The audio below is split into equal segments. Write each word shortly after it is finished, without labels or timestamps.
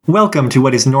Welcome to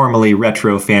what is normally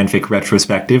Retro Fanfic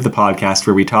Retrospective, the podcast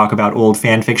where we talk about old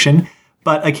fanfiction,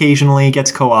 but occasionally gets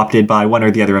co-opted by one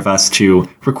or the other of us to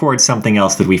record something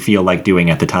else that we feel like doing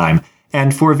at the time.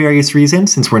 And for various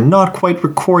reasons, since we're not quite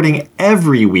recording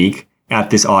every week at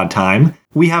this odd time,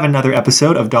 we have another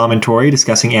episode of Dom and Tori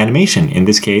discussing animation. In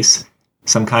this case,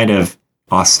 some kind of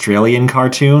Australian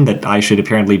cartoon that I should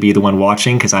apparently be the one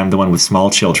watching because I'm the one with small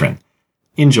children.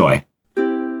 Enjoy.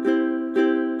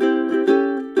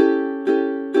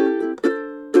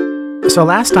 So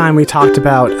last time we talked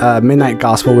about Midnight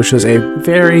Gospel, which was a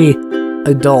very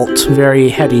adult, very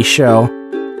heady show.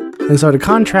 And so to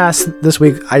contrast, this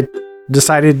week I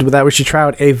decided that we should try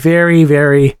out a very,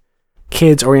 very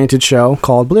kids-oriented show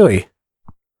called Bluey.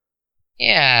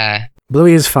 Yeah.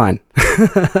 Bluey is fun.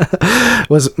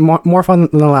 Was more fun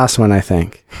than the last one, I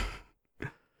think.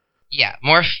 Yeah,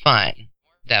 more fun.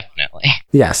 Definitely.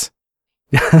 Yes.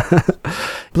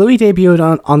 Bluey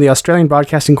debuted on the Australian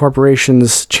Broadcasting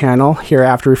Corporation's channel,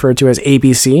 hereafter referred to as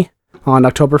ABC, on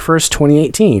October 1st,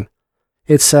 2018.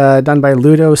 It's done by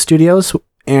Ludo Studios,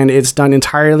 and it's done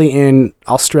entirely in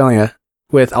Australia,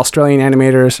 with Australian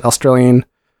animators, Australian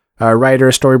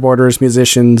writers, storyboarders,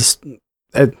 musicians,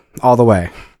 all the way.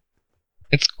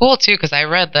 It's cool, too, because I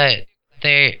read that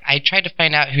I tried to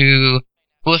find out who...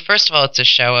 Well, first of all, it's a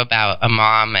show about a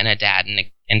mom and a dad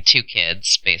and two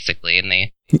kids, basically, and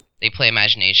they play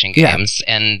imagination games,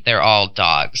 and they're all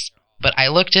dogs. But I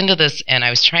looked into this, and I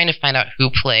was trying to find out who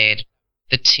played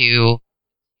the two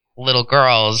little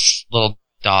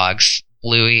dogs,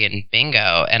 Bluey and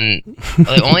Bingo, and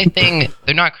the only thing,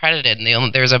 they're not credited,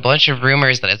 and there's a bunch of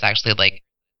rumors that it's actually, like,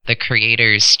 the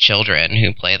creators' children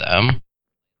who play them.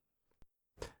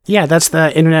 Yeah, that's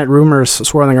the internet rumors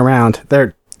swirling around.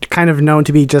 They're kind of known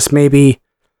to be just maybe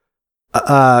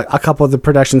a couple of the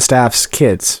production staff's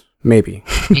kids, maybe.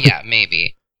 Yeah,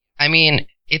 maybe. I mean,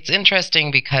 it's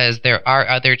interesting because there are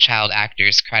other child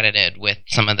actors credited with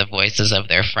some of the voices of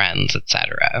their friends,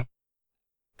 etc.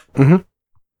 Mm-hmm.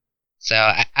 So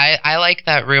I like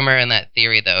that rumor and that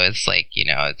theory, though. It's like,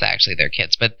 it's actually their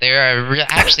kids. But there are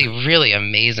actually really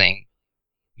amazing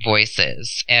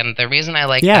voices. And the reason I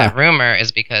like that rumor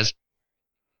is because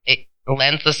it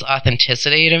lends this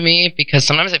authenticity to me, because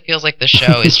sometimes it feels like the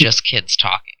show is just kids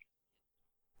talking.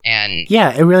 And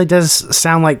yeah, it really does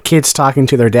sound like kids talking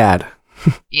to their dad.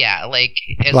 Yeah, like,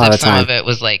 as if some of it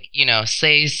was like,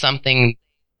 say something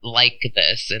like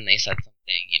this, and they said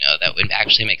something, that would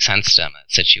actually make sense to them,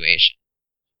 that situation.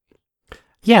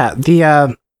 Yeah,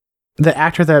 the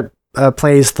actor that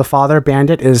plays the father,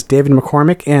 Bandit, is David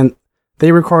McCormick, and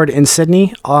they record in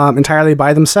Sydney entirely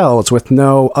by themselves, with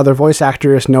no other voice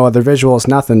actors, no other visuals,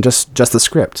 nothing, just the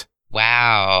script.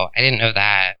 Wow, I didn't know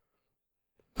that.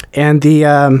 And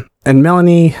and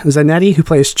Melanie Zanetti, who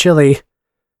plays Chili,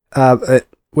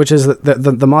 which is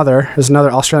the mother, is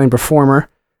another Australian performer,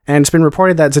 and it's been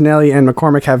reported that Zanetti and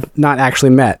McCormick have not actually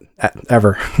met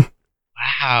ever.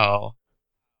 Wow.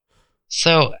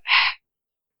 So,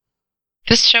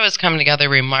 this show has come together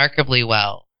remarkably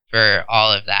well for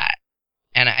all of that.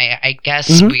 And I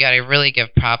guess we gotta really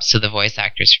give props to the voice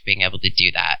actors for being able to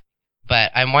do that. But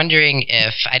I'm wondering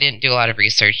if I didn't do a lot of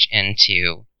research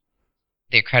into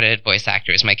the accredited voice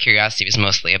actors. My curiosity was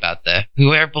mostly about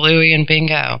who are Bluey and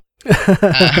Bingo.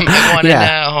 I want to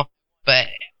know. But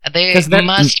they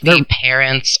must be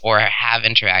parents or have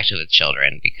interacted with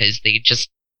children, because they just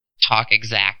talk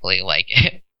exactly like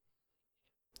it.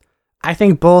 I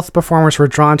think both performers were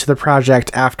drawn to the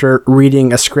project after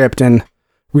reading a script and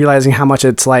realizing how much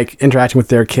it's like interacting with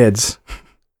their kids.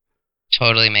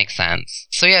 Totally makes sense.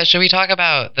 So yeah, should we talk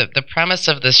about the premise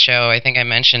of this show? I think I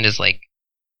mentioned is like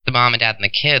the mom and dad and the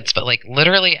kids, but like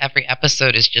literally every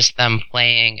episode is just them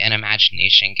playing an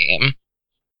imagination game.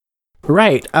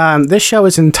 Right. This show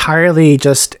is entirely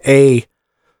just a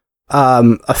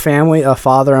family, a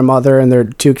father, a mother, and their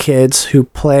two kids who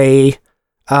play,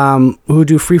 who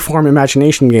do freeform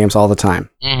imagination games all the time.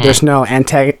 Mm-hmm. There's no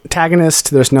antagonist,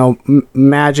 there's no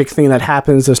magic thing that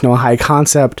happens, there's no high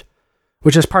concept,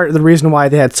 which is part of the reason why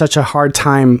they had such a hard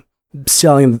time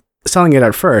selling it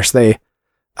at first. They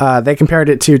compared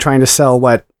it to trying to sell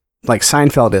what, like,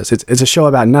 Seinfeld is. It's a show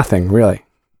about nothing, really.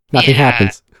 Nothing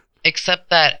happens. Except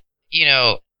that,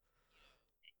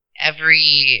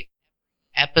 every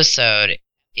episode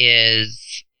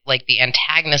is, like, the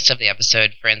antagonist of the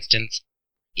episode, for instance,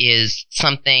 is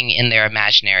something in their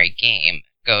imaginary game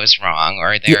goes wrong,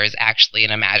 or there is actually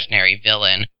an imaginary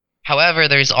villain. However,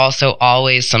 there's also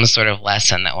always some sort of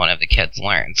lesson that one of the kids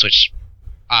learns, which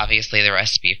obviously the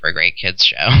recipe for a great kids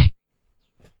show.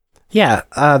 Yeah,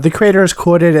 the creator is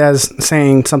quoted as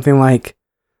saying something like,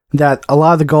 that a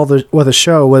lot of the goal with the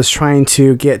show was trying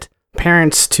to get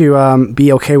parents to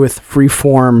be okay with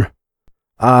freeform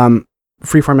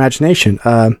imagination.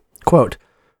 Quote,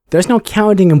 "There's no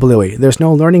counting in Bluey. There's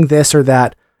no learning this or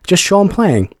that. Just show them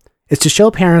playing. It's to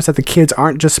show parents that the kids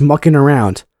aren't just mucking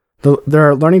around.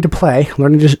 They're learning to play,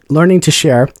 learning to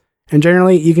share, and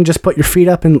generally you can just put your feet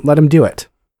up and let them do it."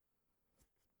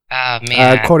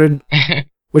 Man. Quoted,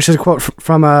 which is a quote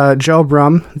from Joe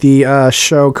Brum, the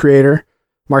show creator,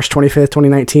 March 25th,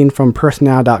 2019, from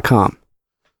PerthNow.com.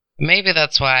 Maybe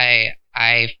that's why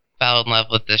I fell in love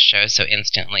with this show so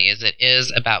instantly, is it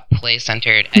is about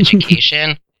play-centered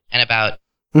education and about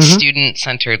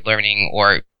student-centered learning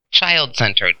or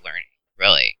child-centered learning,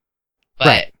 really. But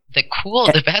right.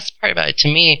 The best part about it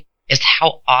to me is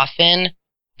how often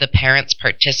the parents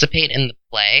participate in the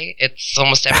play. It's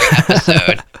almost every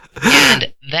episode.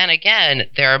 And then again,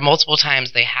 there are multiple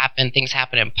times things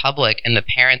happen in public and the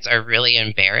parents are really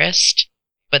embarrassed,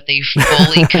 but they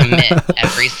fully commit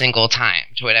every single time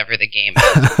to whatever the game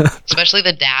is. Especially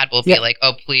the dad will be like,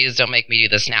 "Oh, please don't make me do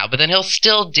this now." But then he'll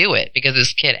still do it because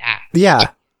his kid asked.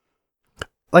 Yeah.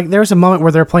 Like there's a moment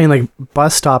where they're playing like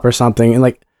Bus Stop or something, and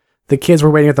like the kids were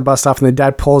waiting at the bus stop and the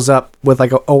dad pulls up with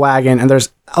like a wagon and there's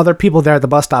other people there at the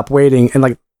bus stop waiting, and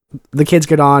like the kids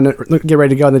get on, get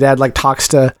ready to go, and the dad like talks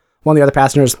to one of the other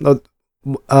passengers. Do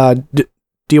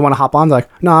you want to hop on? They're like,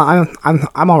 "No,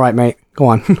 I'm all right, mate. Go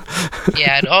on."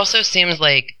 Yeah, it also seems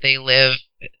like the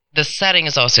setting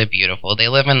is also beautiful. They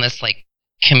live in this like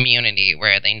community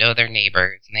where they know their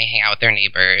neighbors and they hang out with their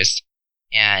neighbors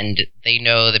and they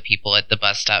know the people at the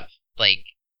bus stop, like,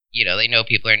 you know, they know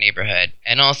people in their neighborhood.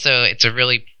 And also it's a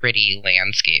really pretty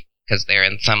landscape because they're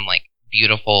in some like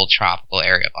beautiful tropical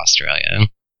area of Australia.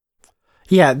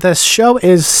 Yeah, the show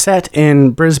is set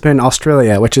in Brisbane,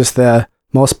 Australia, which is the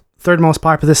third most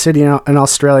populous city in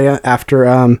Australia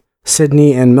after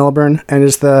Sydney and Melbourne, and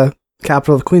is the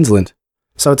capital of Queensland.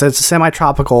 So it's a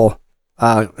semi-tropical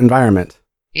environment.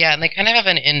 Yeah, and they kind of have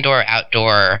an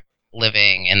indoor-outdoor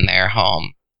living in their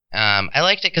home. I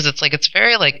liked it because it's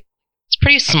a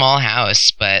pretty small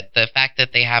house, but the fact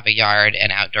that they have a yard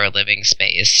and outdoor living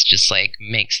space just like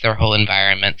makes their whole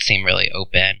environment seem really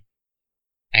open.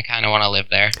 I kind of want to live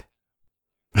there.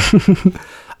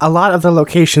 A lot of the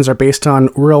locations are based on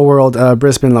real-world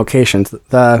Brisbane locations.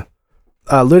 The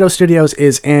Ludo Studios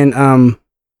is in, I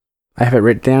have it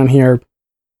written down here,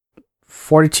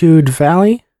 Fortitude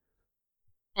Valley?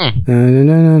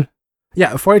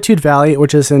 Yeah, Fortitude Valley,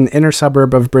 which is an inner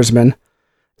suburb of Brisbane.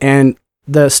 And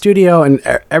the studio and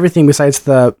everything besides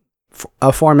the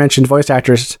aforementioned voice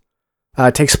actors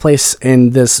takes place in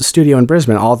this studio in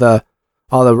Brisbane. All the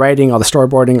writing, all the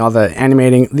storyboarding, all the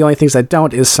animating. The only things that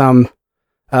don't is some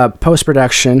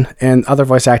post-production and other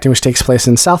voice acting, which takes place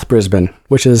in South Brisbane,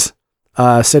 which is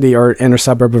a city or inner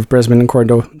suburb of Brisbane,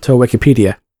 according to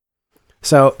Wikipedia.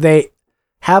 So they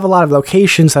have a lot of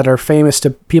locations that are famous to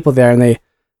people there, and they,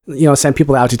 you know, send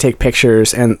people out to take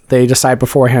pictures, and they decide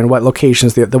beforehand what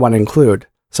locations they want to include.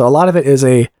 So a lot of it is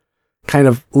a kind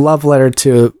of love letter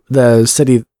to the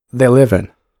city they live in.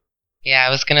 Yeah,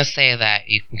 I was gonna say that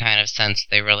you can kind of sense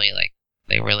they really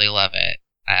love it.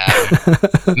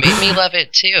 Made me love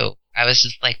it too. I was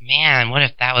just like, man, what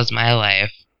if that was my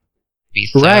life? Be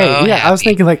so right? Yeah, happy. I was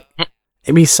thinking like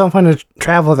it'd be so fun to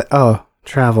travel.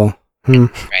 Travel.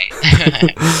 Right.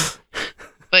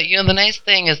 But you know, the nice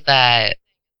thing is that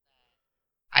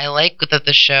I like that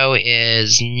the show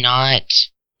is not.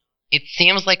 It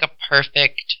seems like a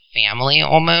perfect family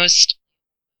almost.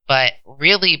 But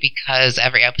really, because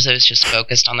every episode is just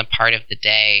focused on the part of the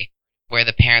day where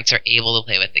the parents are able to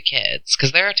play with the kids.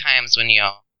 Because there are times when, you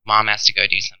know, mom has to go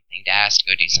do something, dad has to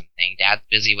go do something, dad's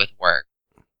busy with work.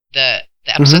 The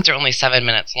episodes are only 7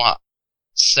 minutes long.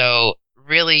 So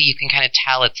really, you can kind of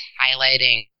tell it's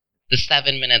highlighting the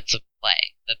 7 minutes of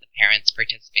play that the parents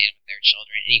participate in with their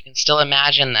children. And you can still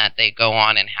imagine that they go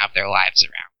on and have their lives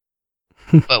around.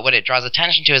 But what it draws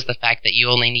attention to is the fact that you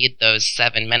only need those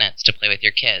 7 minutes to play with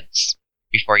your kids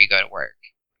before you go to work.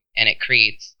 And it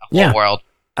creates a whole world.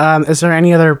 Is there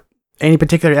any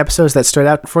particular episodes that stood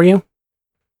out for you?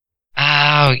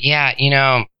 Oh, yeah. You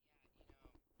know,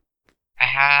 I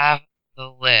have the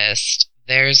list.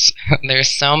 There's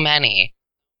so many.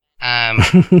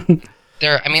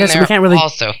 They're all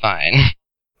so fun.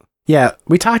 Yeah,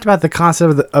 we talked about the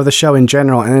concept of the show in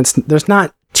general, and there's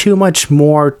not too much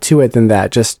more to it than that.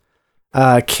 Just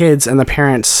kids and the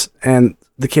parents and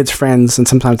the kids' friends, and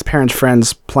sometimes the parents'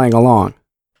 friends playing along.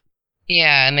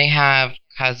 Yeah, and they have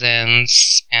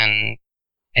cousins, and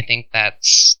I think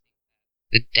that's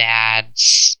the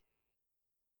dad's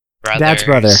brother. Dad's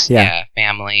brother, yeah.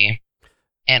 Family.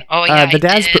 And the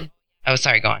dad's Oh,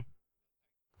 sorry, go on.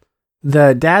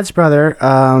 The dad's brother,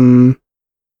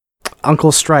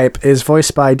 Uncle Stripe, is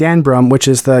voiced by Dan Brum, which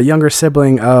is the younger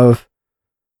sibling of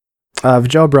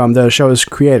Joe Brum, the show's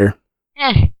creator.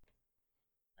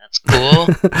 That's cool.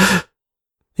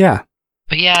 Yeah.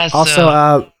 But yeah,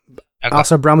 also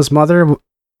Brum's mother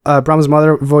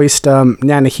voiced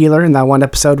Nana Healer in that one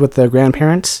episode with the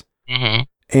grandparents. Mm-hmm.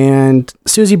 And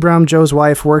Susie Brum, Joe's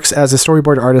wife, works as a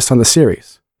storyboard artist on the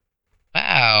series.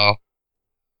 Wow.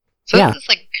 So yeah. This is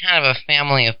like kind of a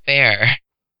family affair.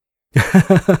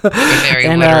 Very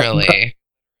literally.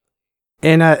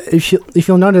 If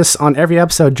you'll notice, on every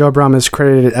episode, Joe Brum is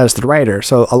credited as the writer.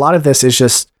 So a lot of this is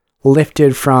just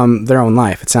lifted from their own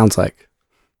life, it sounds like.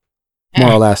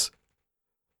 More or less.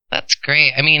 That's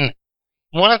great. I mean,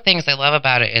 one of the things I love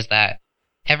about it is that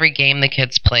every game the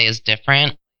kids play is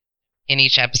different. In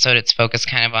each episode, it's focused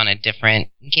kind of on a different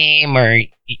game, or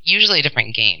usually a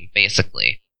different game,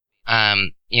 basically.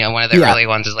 One of the early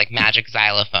ones is like Magic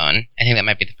Xylophone. I think that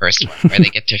might be the first one, where they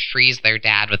get to freeze their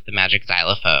dad with the Magic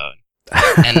Xylophone.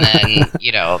 And then,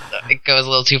 it goes a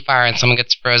little too far and someone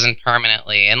gets frozen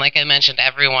permanently. And like I mentioned,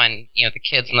 everyone, the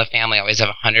kids in the family always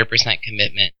have 100%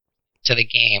 commitment to the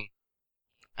game.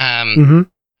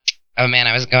 Oh man,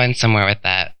 I was going somewhere with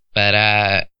that. But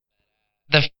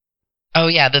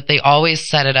that they always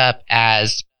set it up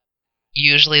as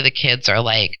usually the kids are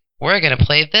like, we're going to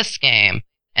play this game.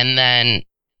 And then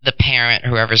the parent,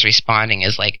 whoever's responding,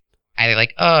 is like, either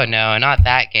like, oh no, not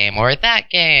that game, or that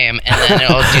game. And then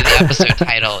it'll do the episode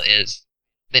title is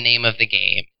the name of the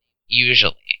game.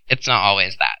 Usually. It's not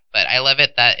always that. But I love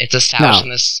it that it's established in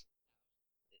this,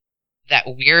 that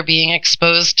we're being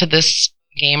exposed to this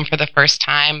game for the first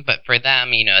time, but for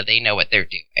them, they know what they're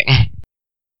doing.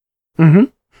 Mm-hmm.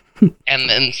 And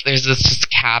then there's this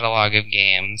just catalog of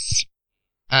games.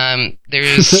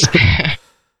 There's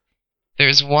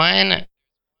there's one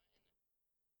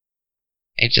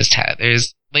I just had.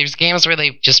 There's games where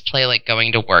they just play like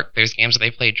going to work. There's games where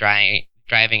they play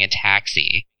driving a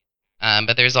taxi.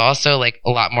 But there's also like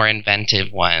a lot more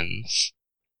inventive ones.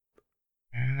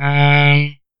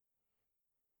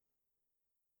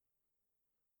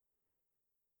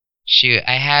 Shoot,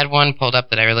 I had one pulled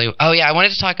up that I really... Oh yeah, I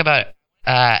wanted to talk about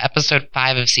episode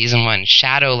 5 of season 1,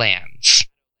 Shadowlands,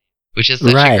 which is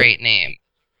such a great name.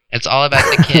 It's all about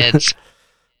the kids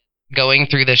going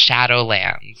through the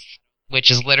Shadowlands, which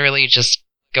is literally just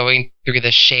going through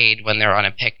the shade when they're on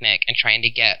a picnic and trying to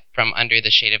get from under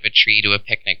the shade of a tree to a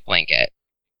picnic blanket.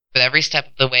 But every step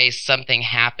of the way, something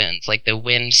happens, like the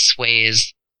wind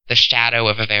sways the shadow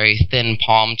of a very thin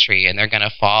palm tree and they're going to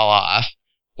fall off.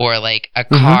 Or like a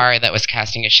car that was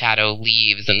casting a shadow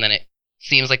leaves and then it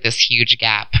seems like this huge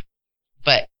gap.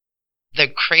 But the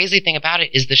crazy thing about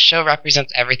it is the show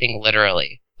represents everything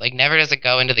literally. Like never does it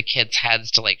go into the kids' heads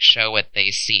to like show what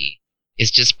they see. It's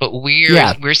just, but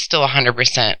we're still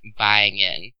 100% buying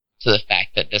in to the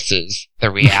fact that this is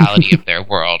the reality of their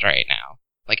world right now.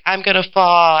 Like, I'm gonna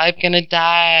fall, I'm gonna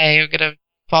die, I'm gonna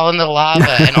fall in the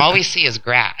lava, and all we see is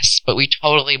grass, but we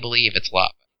totally believe it's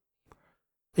lava.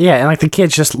 Yeah, and like the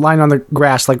kids just lying on the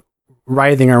grass, like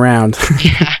writhing around.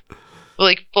 Yeah,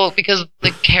 like because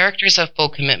the characters have full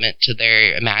commitment to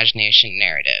their imagination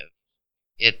narrative.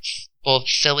 It's both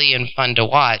silly and fun to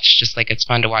watch, just like it's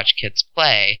fun to watch kids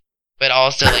play, but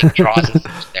also like draws us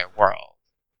into their world.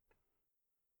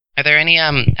 Are there any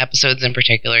episodes in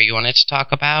particular you wanted to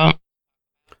talk about?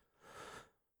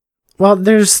 Well,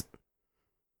 it's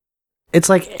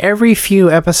like every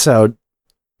few episode,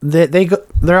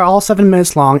 they're all 7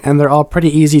 minutes long and they're all pretty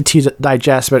easy to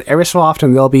digest, but every so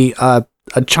often there'll be a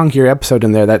chunkier episode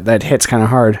in there that hits kind of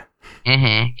hard.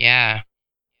 Yeah.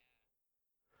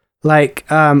 Like,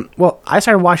 I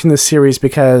started watching this series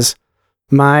because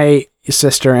my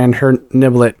sister and her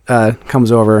niblet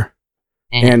comes over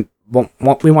and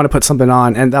we want to put something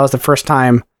on, and that was the first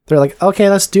time they're like, okay,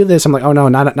 let's do this. I'm like, oh no,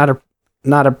 not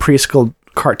a preschool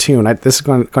cartoon. This is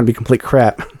going to be complete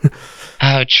crap.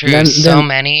 Oh, true. Then,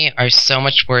 many are so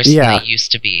much worse than they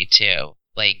used to be, too.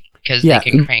 Like, because they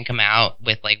can crank them out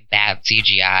with, like, bad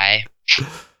CGI.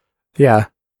 Yeah.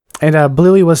 And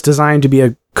Bluey was designed to be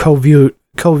a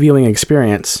co-viewing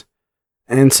experience.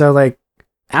 And so, like,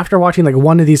 after watching, like,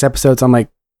 one of these episodes, I'm like,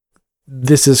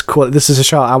 this is cool. This is a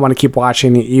show I want to keep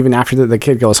watching even after the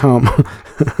kid goes home.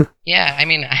 Yeah, I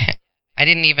mean, I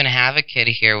didn't even have a kid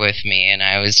here with me, and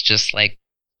I was just, like,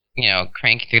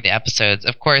 cranking through the episodes.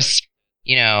 Of course,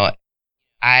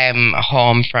 I'm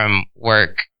home from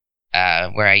work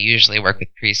where I usually work with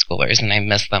preschoolers, and I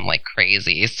miss them like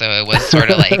crazy. So it was sort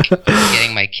of like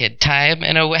getting my kid time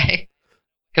in a way,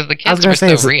 because the kids were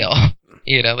so real.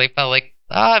 They felt like,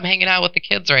 oh, I'm hanging out with the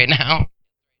kids right now.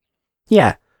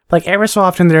 Yeah. Like, every so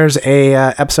often there's a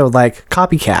episode like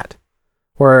Copycat,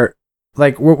 where,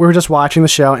 like, we're just watching the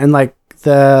show, and, like,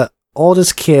 the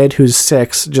oldest kid, who's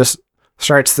 6, just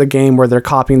starts the game where they're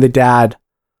copying the dad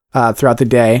throughout the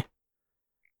day.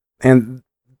 And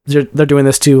they're doing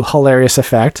this to hilarious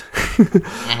effect.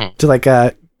 To, like,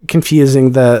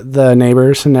 confusing the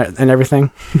neighbors and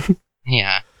everything.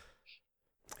 Yeah.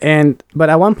 But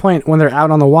at one point, when they're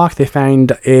out on the walk, they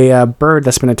find a bird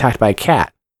that's been attacked by a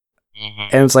cat.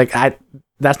 And it's like,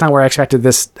 that's not where I expected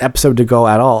this episode to go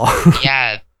at all.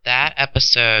 Yeah, that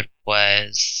episode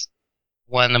was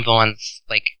one of the ones,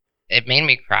 like, it made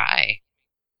me cry.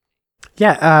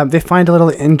 Yeah, they find a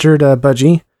little injured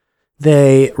budgie.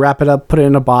 They wrap it up, put it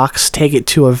in a box, take it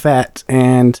to a vet,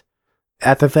 and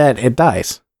at the vet, it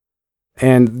dies.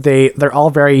 And they're all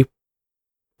very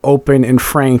open and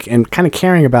frank and kind of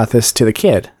caring about this to the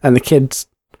kid. And the kid's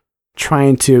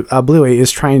trying to, Bluey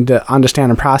is trying to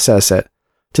understand and process it,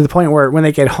 to the point where when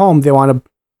they get home, they want to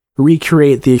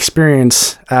recreate the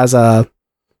experience as a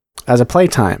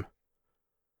playtime.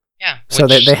 Yeah. So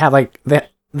they have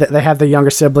they have the younger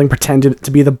sibling pretend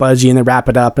to be the budgie, and they wrap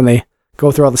it up, and they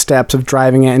go through all the steps of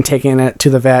driving it and taking it to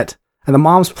the vet. And the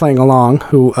mom's playing along,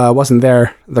 who wasn't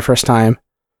there the first time.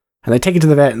 And they take it to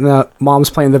the vet, and the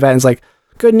mom's playing the vet, and it's like,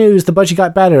 good news, the budgie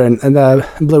got better. And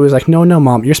Bluey's like, no,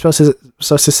 Mom, you're supposed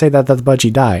to say that the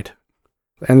budgie died.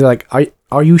 And they're like,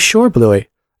 are you sure, Bluey?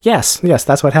 Yes,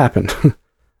 that's what happened.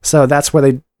 So that's where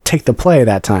they take the play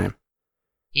that time.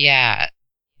 Yeah,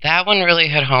 that one really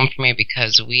hit home for me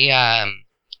because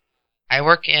I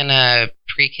work in a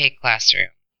pre-K classroom,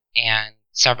 and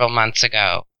several months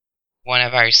ago, one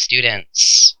of our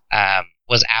students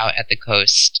was out at the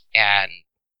coast and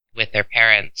with their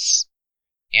parents,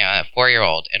 a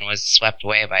 4-year-old, and was swept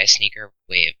away by a sneaker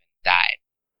wave and died,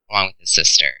 along with his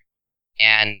sister.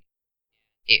 And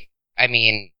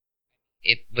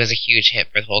it was a huge hit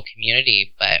for the whole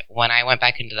community. But when I went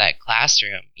back into that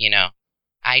classroom,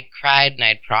 I'd cried and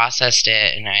I'd processed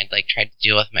it and I'd tried to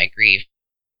deal with my grief.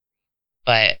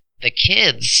 But the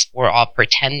kids were all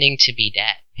pretending to be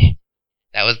dead.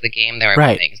 That was the game they were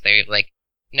playing. They were like,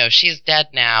 no, she's dead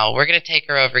now. We're going to take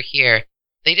her over here.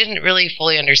 They didn't really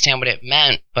fully understand what it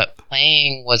meant, but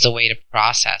playing was a way to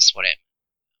process what it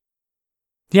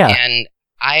meant. Yeah. And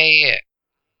I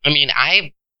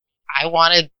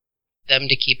wanted them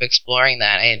to keep exploring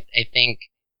that. I think,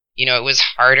 it was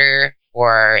harder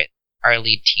for our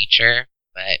lead teacher,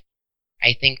 but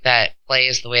I think that play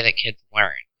is the way that kids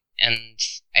learn. And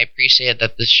I appreciated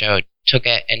that the show took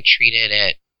it and treated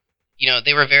it.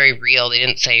 They were very real. They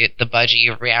didn't say the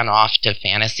budgie ran off to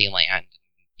Fantasyland.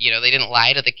 They didn't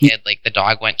lie to the kid like the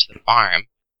dog went to the farm.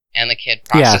 And the kid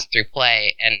processed through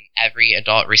play, and every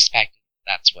adult respected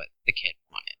that's what the kid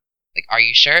wanted. Like, are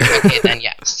you sure? Okay, then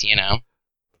yes,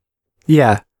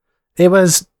 Yeah. It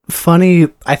was funny,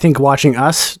 I think, watching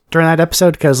us during that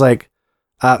episode, because,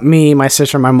 me, my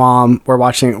sister, and my mom were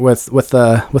watching with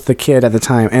the kid at the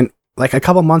time. And, a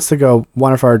couple months ago,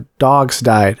 one of our dogs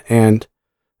died, and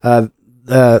the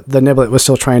Niblet was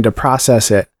still trying to process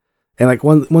it. And,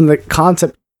 when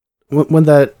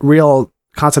the real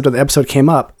concept of the episode came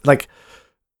up,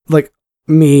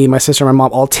 me, my sister, and my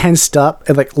mom all tensed up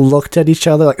and looked at each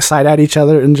other, side at each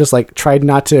other, and just tried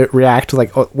not to react to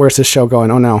oh, where's this show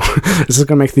going? Oh no, this is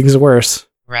gonna make things worse.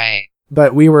 Right.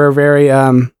 But we were very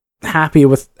happy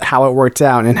with how it worked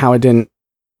out and how it didn't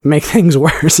make things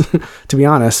worse, to be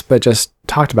honest, but just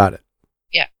talked about it.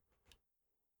 Yeah.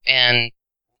 And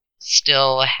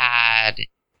still had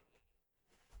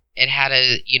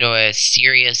a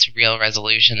serious, real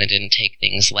resolution that didn't take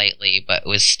things lightly, but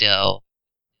was still,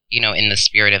 in the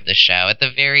spirit of the show. At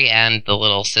the very end, the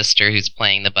little sister who's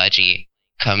playing the budgie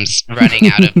comes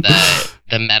running out of the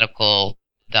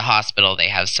hospital they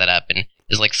have set up and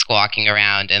is squawking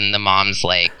around, and the mom's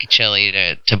chilly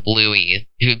to Bluey,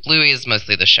 who Bluey is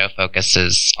mostly the show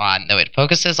focuses on, though it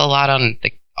focuses a lot on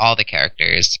all the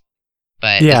characters.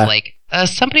 But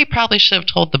is somebody probably should have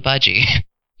told the budgie,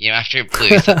 after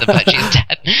Bluey said the budgie's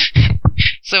dead.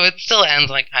 So it still ends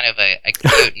on kind of a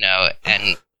cute note,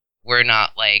 and we're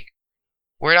not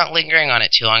lingering on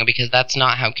it too long, because that's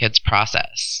not how kids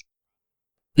process.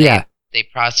 They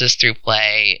process through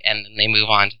play, and then they move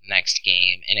on to the next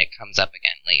game, and it comes up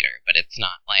again later. But it's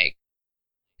not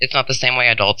the same way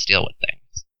adults deal with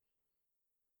things.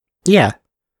 Yeah.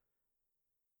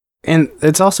 And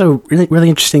it's also really, really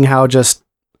interesting how just,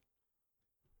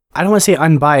 I don't want to say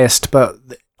unbiased, but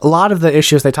a lot of the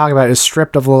issues they talk about is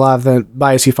stripped of a lot of the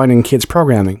bias you find in kids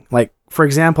programming. For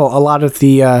example, a lot of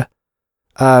the,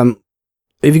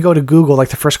 if you go to Google,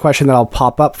 the first question that'll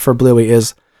pop up for Bluey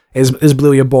is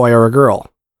Bluey a boy or a girl?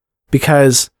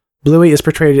 Because Bluey is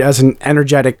portrayed as an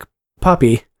energetic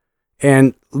puppy,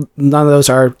 and none of those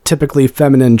are typically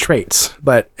feminine traits.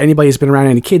 But anybody who's been around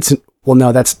any kids will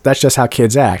know that's just how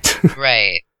kids act.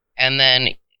 Right. And then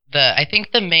I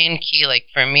think the main key, like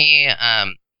for me,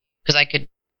 because I could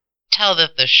tell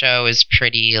that the show is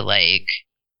pretty like,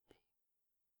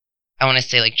 I want to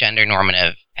say like gender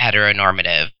normative,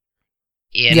 heteronormative,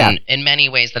 in many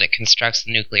ways that it constructs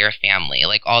the nuclear family.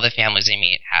 Like all the families we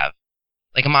meet have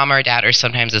like a mom or a dad, or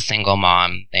sometimes a single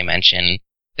mom. They mention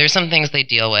there's some things they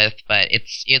deal with, but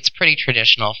it's pretty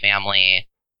traditional family.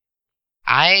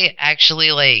 I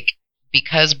actually like,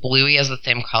 because Bluey has the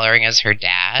same coloring as her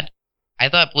dad, I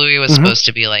thought Bluey was supposed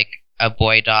to be like a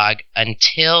boy dog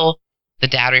until the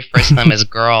dad refers to them as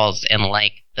girls in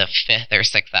like the 5th or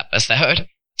 6th episode.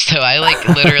 So I like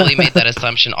literally made that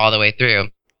assumption all the way through.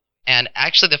 And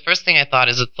actually the first thing I thought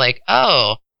is it's like,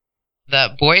 oh,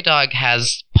 the boy dog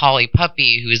has Polly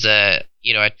Puppy, who's a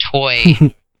toy,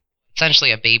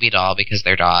 essentially a baby doll because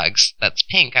they're dogs, that's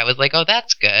pink. I was like, oh,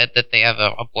 that's good that they have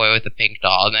a boy with a pink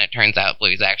doll, and then it turns out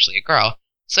Bluey's actually a girl.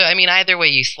 So, I mean, either way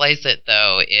you slice it,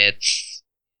 though,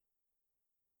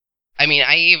 I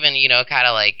even, kind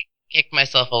of like kicked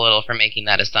myself a little for making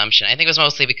that assumption. I think it was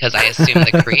mostly because I assumed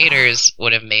the creators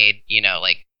would have made,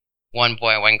 like one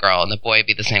boy, one girl, and the boy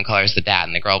be the same color as the dad,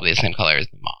 and the girl be the same color as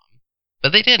the mom.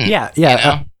 But they didn't. Yeah.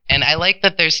 And I like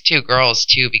that there's 2 girls,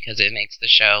 too, because it makes the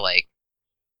show, like,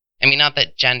 I mean, not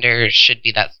that gender should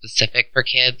be that specific for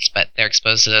kids, but they're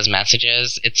exposed to those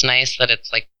messages. It's nice that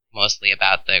it's, like, mostly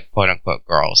about the quote-unquote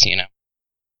girls,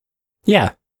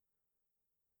 Yeah.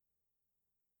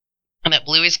 And that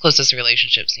Bluey's closest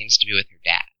relationship seems to be with her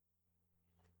dad.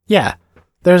 Yeah.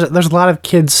 There's a lot of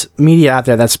kids media out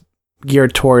there that's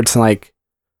geared towards, like,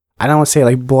 I don't want to say,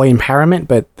 like, boy empowerment,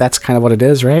 but that's kind of what it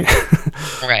is, right?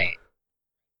 Right.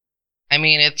 I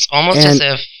mean, it's almost as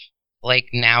if, like,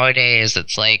 nowadays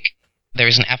it's like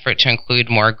there's an effort to include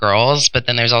more girls, but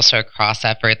then there's also a cross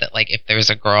effort that, like, if there's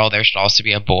a girl, there should also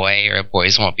be a boy, or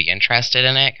boys won't be interested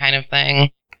in it kind of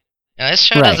thing. Now, this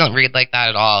show doesn't read like that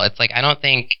at all. It's like, I don't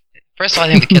think, first of all,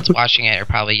 I think the kids watching it are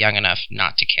probably young enough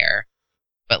not to care.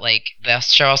 But, like, the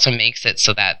show also makes it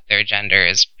so that their gender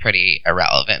is pretty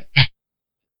irrelevant.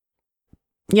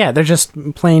 Yeah, they're just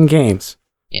playing games.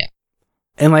 Yeah.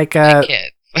 And, like,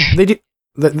 kids.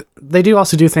 they do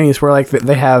also do things where, like,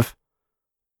 they have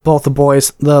both the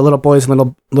little boys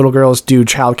and little girls do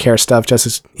childcare stuff just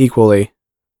as equally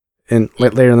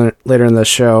later in the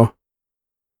show.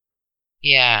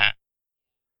 Yeah.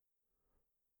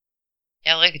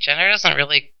 Yeah, like, gender doesn't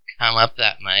really come up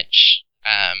that much.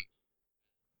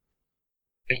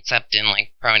 Except in,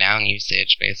 like, pronoun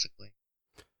usage, basically.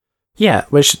 Yeah,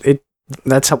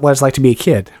 that's what it's like to be a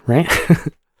kid, right?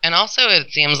 And also,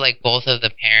 it seems like both of the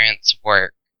parents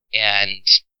work, and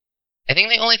I think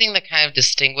the only thing that kind of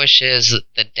distinguishes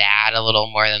the dad a little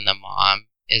more than the mom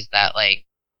is that, like,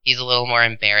 he's a little more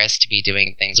embarrassed to be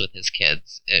doing things with his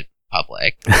kids in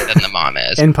public than the mom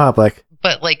is. In public.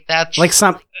 But, like, that's like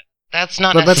that's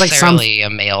not necessarily a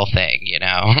male thing,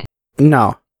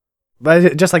 No.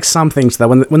 But just like some things, though,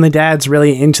 when the dad's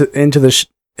really into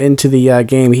the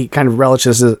game, he kind of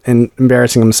relishes in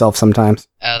embarrassing himself sometimes.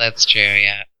 Oh, that's true.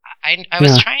 Yeah, I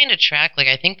was trying to track. Like,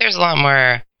 I think there's a lot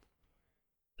more.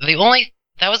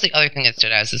 That was the other thing that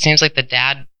stood out. It seems like the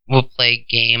dad will play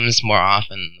games more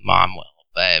often than the mom will,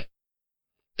 but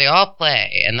they all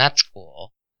play, and that's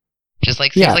cool. Just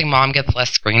like seems like mom gets less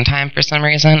screen time for some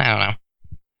reason. I don't know.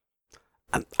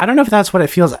 I don't know if that's what it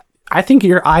feels. I think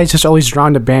your eye's just always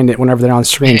drawn to Bandit whenever they're on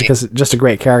screen because it's just a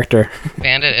great character.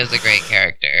 Bandit is a great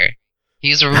character.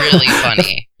 He's really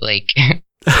funny. Like,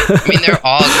 I mean, they're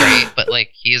all great, but, like,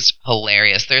 he's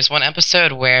hilarious. There's one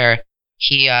episode where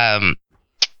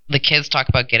the kids talk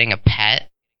about getting a pet,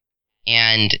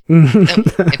 and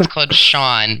it's called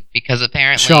Sean because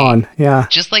apparently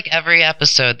just like every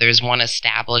episode, there's one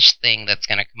established thing that's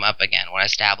going to come up again, one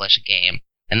established game,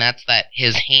 and that's that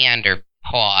his hand or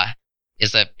paw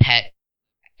is a pet,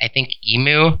 I think,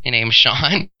 emu named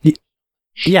Sean.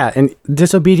 Yeah, an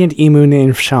disobedient emu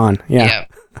named Sean. Yeah.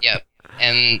 Yep.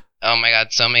 And, oh my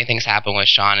god, so many things happen with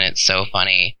Sean, and it's so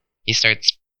funny. He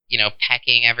starts,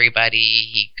 pecking everybody.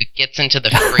 He gets into the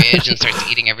fridge and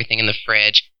starts eating everything in the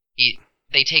fridge.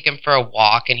 They take him for a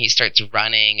walk, and he starts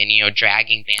running and,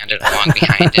 dragging Bandit along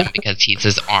behind him because he's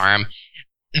his arm.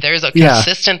 There's a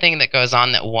consistent thing that goes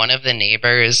on that one of the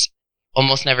neighbors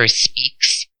almost never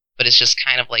speaks, but it's just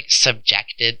kind of like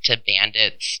subjected to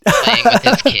Bandits playing with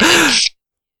his kids.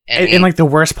 And, in like the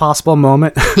worst possible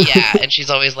moment. Yeah, and she's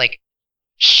always like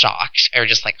shocked or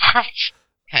just like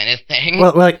kind of thing.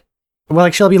 Well,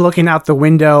 like she'll be looking out the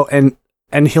window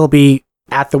and he'll be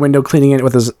at the window cleaning it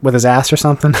with his ass or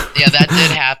something. Yeah, that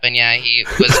did happen. Yeah, he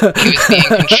was being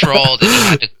controlled and he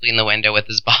had to clean the window with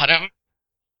his bottom.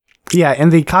 Yeah, in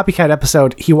the copycat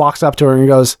episode, he walks up to her and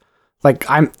goes, like,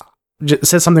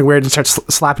 says something weird and starts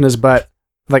slapping his butt,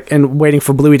 like, and waiting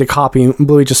for Bluey to copy. And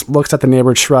Bluey just looks at the neighbor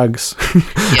and shrugs.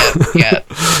 Yep.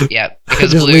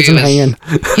 Because just Bluey leaves him hanging.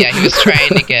 Yeah, he was trying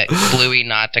to get Bluey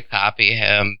not to copy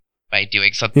him by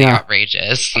doing something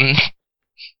outrageous.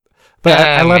 But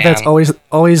I love that it's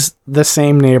always the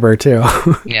same neighbor too.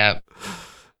 Yeah.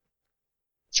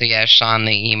 So yeah, Sean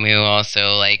the emu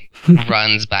also like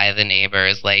runs by the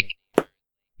neighbors. Like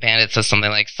Bandit says something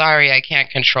like, "Sorry, I can't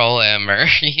control him," or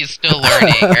 "He's still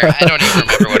learning," or I don't even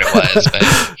remember what it was,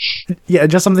 but yeah,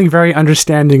 just something very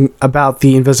understanding about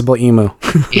the invisible emu.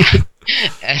 Yeah,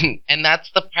 and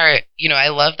that's the part. I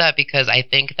love that because I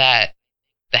think that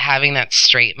having that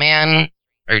straight man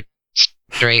or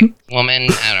straight woman,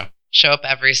 I don't know, show up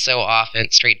every so often.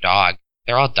 Straight dog.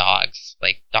 They're all dogs.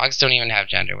 Like, dogs don't even have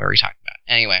gender. What are we talking about?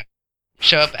 Anyway,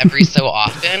 show up every so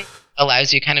often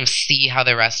allows you to kind of see how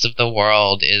the rest of the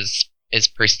world is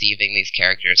perceiving these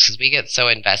characters, because we get so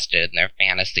invested in their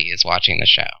fantasies watching the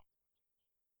show.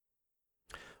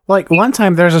 Like, one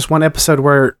time there's this one episode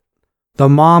where the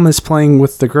mom is playing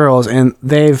with the girls and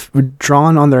they've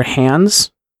drawn on their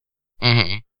hands.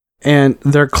 Mm-hmm. And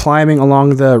they're climbing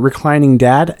along the reclining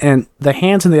dad, and the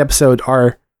hands in the episode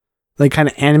are like kind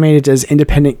of animated as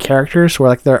independent characters, where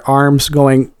like their arms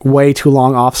going way too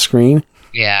long off screen.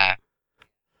 Yeah.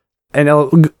 And it'll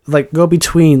like go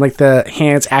between like the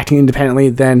hands acting independently,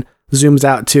 then zooms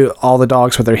out to all the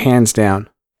dogs with their hands down.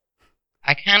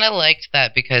 I kind of liked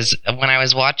that because when I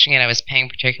was watching it, I was paying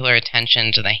particular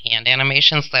attention to the hand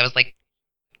animations. So I was like,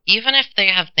 even if they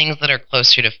have things that are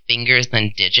closer to fingers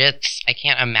than digits, I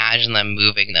can't imagine them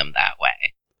moving them that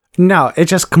way. No,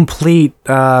 it's just complete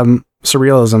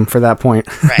surrealism for that point.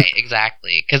 Right,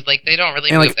 exactly. Because like they don't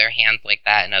really move their hands like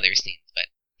that in other scenes, but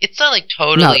it's not like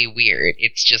totally weird.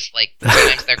 It's just like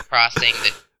sometimes they're crossing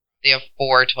they have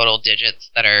 4 total digits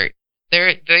that are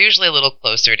they're usually a little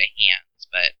closer to hands,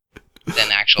 but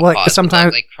than actual paws.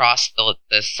 Sometimes they cross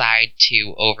the side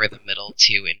 2 over the middle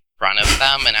 2 in front of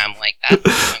them, and I'm like,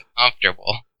 that's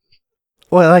uncomfortable.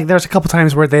 Well, like there's a couple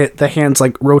times where the hands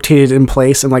like rotated in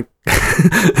place, and like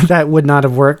that would not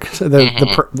have worked.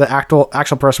 The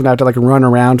actual person would have to like run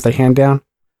around with the hand down.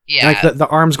 Yeah, and, like the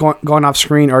arms going off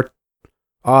screen are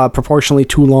proportionally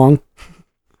too long.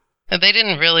 They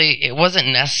didn't really. It wasn't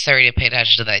necessary to pay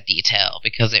attention to that detail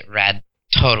because it read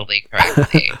totally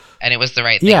correctly, and it was the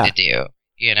right thing to do.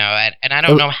 And I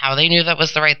don't know how they knew that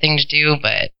was the right thing to do,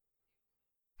 but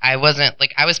I wasn't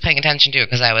like I was paying attention to it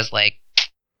because I was like,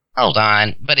 hold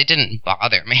on, but it didn't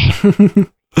bother me. It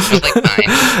was like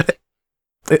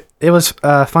fine. It was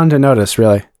fun to notice,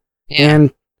 really. Yeah.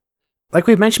 And like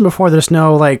we've mentioned before, there's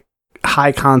no like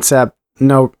high concept,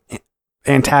 no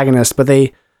antagonist, but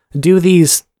they do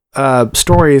these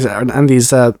stories and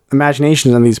these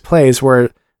imaginations and these plays where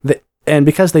and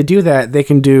because they do that, they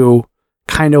can do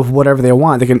kind of whatever they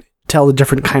want. They can tell a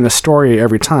different kind of story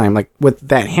every time. Like with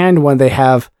that hand one, they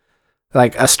have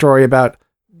like a story about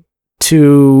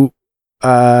two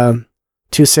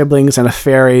siblings and a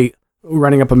fairy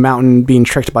running up a mountain being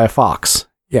tricked by a fox.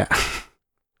 Yeah.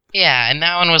 Yeah, and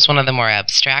that one was one of the more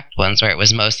abstract ones where it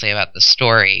was mostly about the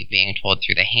story being told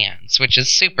through the hands, which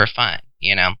is super fun,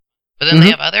 But then they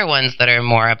have other ones that are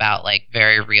more about like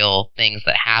very real things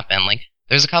that happen. Like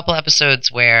there's a couple episodes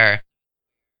where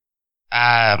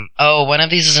one of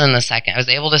these is in the second. I was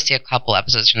able to see a couple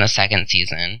episodes from the second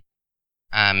season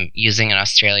using an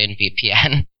Australian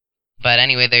VPN. But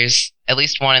anyway, there's at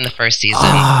least one in the first season.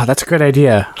 Oh, that's a good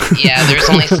idea. Yeah, there's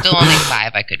still only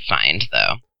 5 I could find,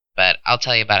 though. But I'll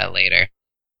tell you about it later.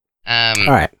 All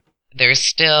right. There's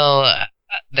still an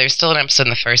episode in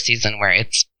the first season where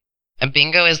it's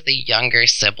Bingo is the younger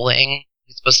sibling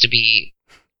who's supposed to be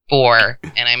 4,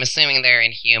 and I'm assuming they're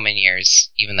in human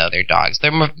years, even though they're dogs.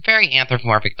 They're very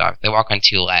anthropomorphic dogs. They walk on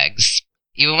 2 legs.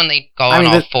 Even when they go on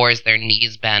all 4s, their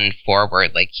knees bend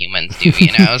forward like humans do,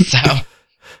 So...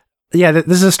 Yeah, this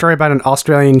is a story about an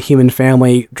Australian human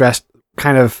family dressed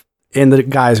kind of in the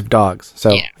guise of dogs.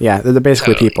 So, yeah they're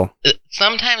basically people.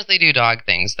 Sometimes they do dog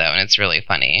things, though, and it's really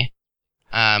funny.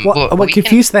 What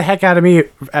confused the heck out of me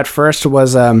at first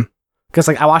was, because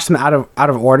like I watched them out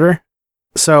of order.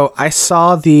 So I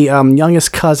saw the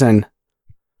youngest cousin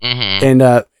in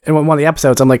one of the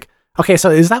episodes. I'm like, okay, so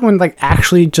is that one like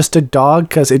actually just a dog?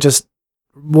 Because it just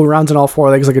runs on all 4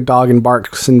 legs like a dog and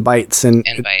barks and bites and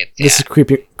bites. This is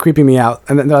creeping me out.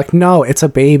 And then they're like, no, it's a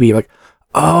baby. Like,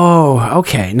 oh,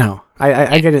 okay, no,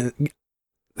 I get it.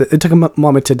 It took a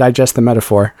moment to digest the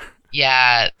metaphor.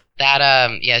 Yeah,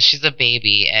 Yeah, she's a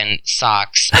baby, and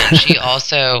Socks, and she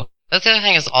also. That's the other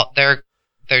thing is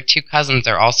their two cousins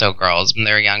are also girls, and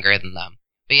they're younger than them.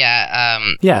 But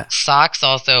Yeah. Socks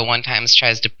also one time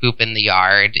tries to poop in the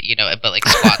yard, but like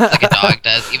squats like a dog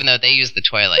does, even though they use the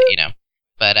toilet,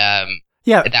 But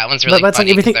Yeah. that one's really but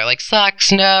funny because they're like,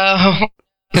 Socks, no,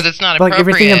 because it's not Like,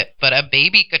 appropriate. But a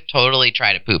baby could totally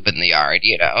try to poop in the yard,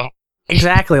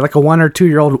 Exactly. Like a 1 or 2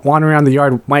 year old wandering around the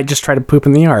yard might just try to poop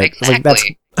in the yard.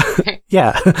 Exactly.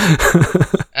 Yeah.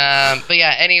 But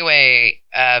yeah, anyway,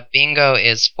 Bingo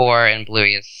is 4 and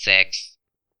Bluey is 6.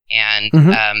 And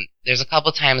there's a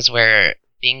couple times where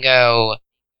Bingo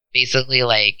basically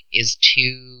like is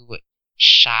too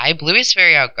shy. Bluey's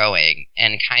very outgoing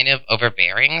and kind of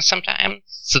overbearing sometimes.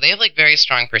 So they have like very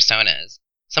strong personas.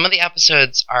 Some of the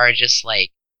episodes are just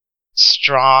like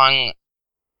strong,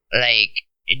 like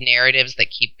narratives that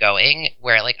keep going,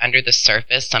 where like under the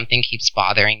surface something keeps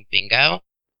bothering Bingo,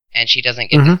 and she doesn't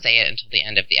get to say it until the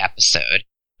end of the episode.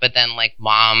 But then like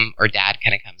mom or dad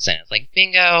kind of comes in. It's like,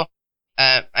 Bingo,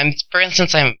 I'm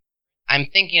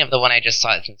thinking of the one I just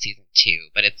saw. It's in season 2,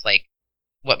 but it's like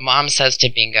what mom says to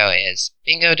Bingo is,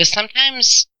 Bingo, do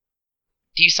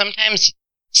you sometimes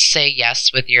say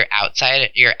yes with your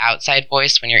outside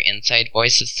voice when your inside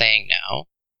voice is saying no?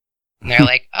 And they're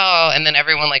like, oh, and then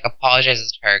everyone like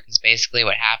apologizes to her because basically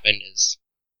what happened is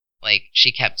like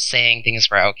she kept saying things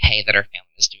were okay that her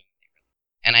family was doing.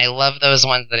 And I love those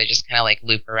ones that I just kind of like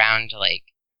loop around to like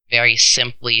very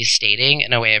simply stating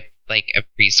in a way of like a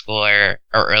preschooler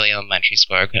or early elementary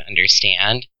schooler could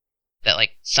understand that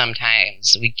like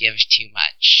sometimes we give too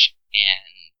much,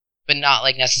 but not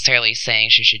like necessarily saying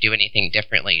she should do anything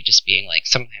differently, just being like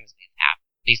sometimes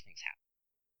these things happen.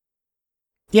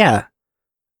 Yeah.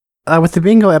 With the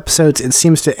Bingo episodes, it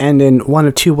seems to end in one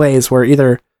of two ways, where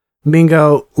either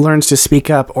Bingo learns to speak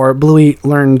up or Bluey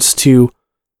learns to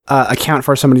account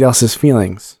for somebody else's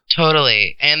feelings.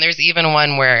 Totally. And there's even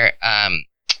one where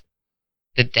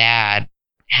the Bandit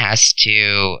has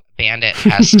to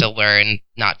learn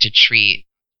not to treat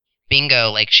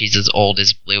Bingo like she's as old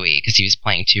as Bluey because he was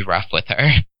playing too rough with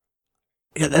her.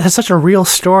 Yeah, that's such a real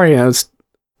story, and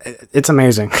it's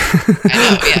amazing.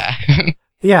 I know, yeah.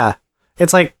 Yeah.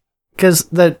 It's like, because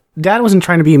the dad wasn't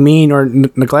trying to be mean or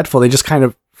neglectful, they just kind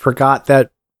of forgot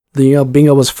that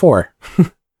Bingo was 4.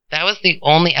 That was the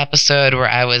only episode where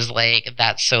I was like,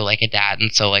 that's so like a dad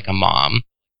and so like a mom.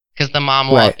 Because the mom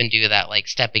will often do that, like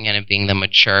stepping in and being the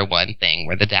mature one thing,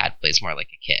 where the dad plays more like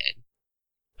a kid.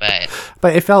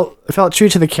 But it felt true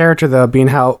to the character, though, being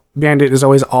how Bandit is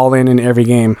always all in every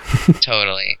game.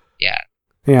 Totally, yeah.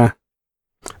 Yeah.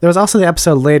 There was also the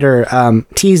episode later,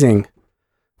 Teasing,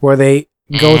 where they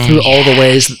go through all the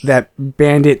ways that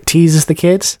Bandit teases the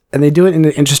kids, and they do it in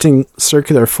an interesting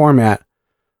circular format,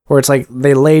 where it's like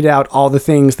they laid out all the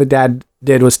things the dad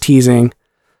did was teasing,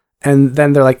 and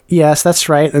then they're like, yes, that's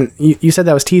right, and you said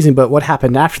that was teasing, but what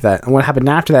happened after that? And what happened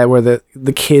after that where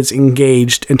the kids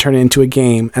engaged and turned it into a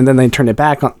game, and then they turned it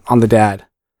back on the dad.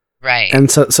 Right. And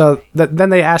then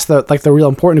they asked the real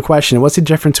important question, what's the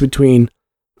difference between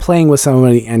playing with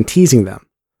somebody and teasing them?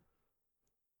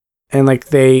 And like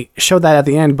they showed that at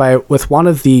the end with one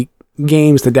of the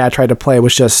games the dad tried to play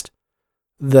was just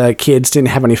the kids didn't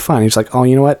have any fun. He's like, oh,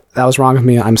 you know what? That was wrong of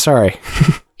me. I'm sorry.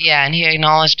 Yeah, and he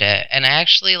acknowledged it. And I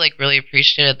actually like really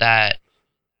appreciated that.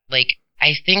 Like,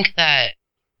 I think that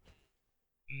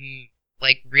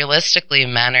like realistically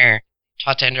men are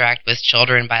taught to interact with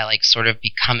children by like sort of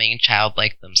becoming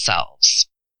childlike themselves.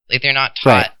 Like they're not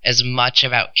taught as much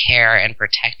about care and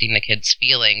protecting the kids'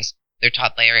 feelings. They're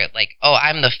taught they're like, oh,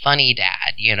 I'm the funny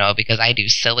dad, because I do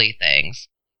silly things.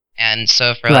 And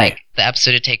so for like the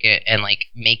episode to take it and like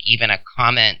make even a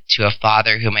comment to a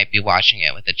father who might be watching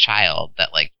it with a child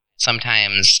that like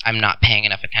sometimes I'm not paying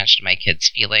enough attention to my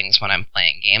kids' feelings when I'm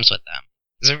playing games with them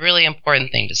is a really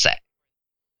important thing to say.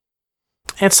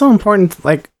 It's so important,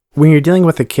 like when you're dealing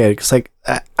with a kid, because like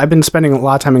I've been spending a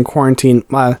lot of time in quarantine.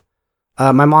 My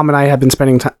mom and I have been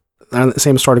spending time in the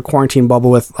same sort of quarantine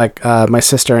bubble with like my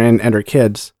sister and her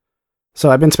kids. So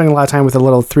I've been spending a lot of time with a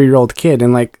little 3-year-old kid,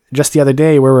 and like just the other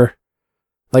day we were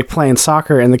like playing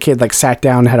soccer, and the kid like sat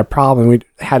down and had a problem. We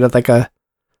had like a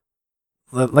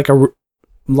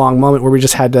long moment where we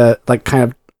just had to like kind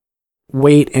of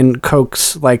wait and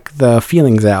coax like the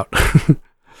feelings out.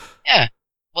 Yeah,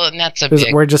 well, and that's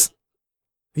we just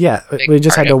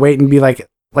had to wait and be like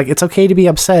it's okay to be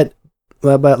upset,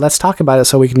 but let's talk about it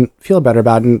so we can feel better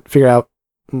about it and figure out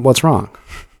what's wrong.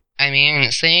 I mean,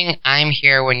 saying I'm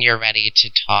here when you're ready to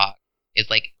talk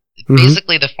is like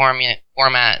basically the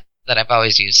format that I've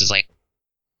always used is like,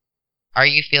 are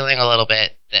you feeling a little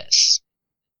bit this?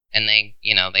 And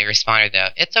they responded though,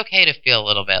 it's okay to feel a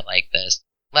little bit like this.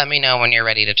 Let me know when you're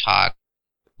ready to talk.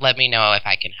 Let me know if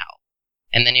I can help.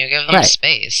 And then you give them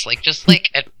space.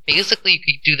 Basically you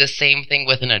could do the same thing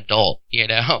with an adult,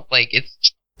 Like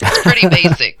it's pretty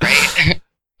basic, right?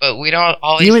 But we don't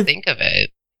always think of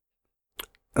it.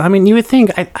 I mean, you would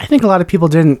think, I think a lot of people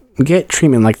didn't get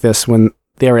treatment like this when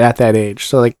they were at that age.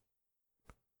 So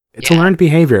it's a learned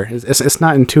behavior. It's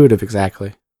not intuitive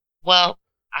exactly. Well,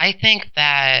 I think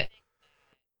that,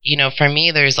 for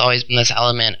me, there's always been this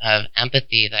element of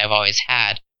empathy that I've always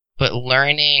had, but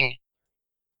unlearning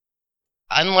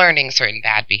certain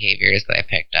bad behaviors that I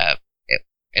picked up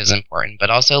is important, but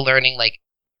also learning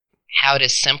how to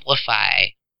simplify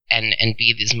and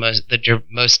be the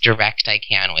most direct I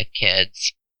can with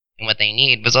kids and what they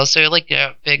need was also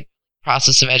a big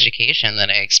process of education that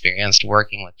I experienced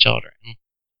working with children.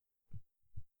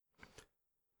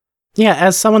 Yeah,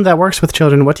 as someone that works with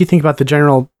children, what do you think about the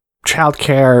general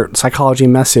childcare psychology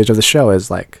message of the show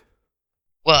is like?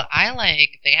 Well,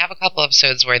 they have a couple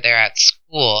episodes where they're at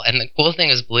school, and the cool thing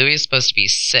is Bluey is supposed to be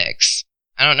 6.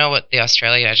 I don't know what the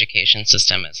Australian education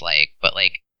system is like, but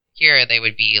here they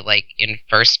would be in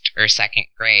 1st or 2nd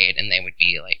grade, and they would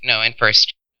be in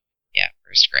first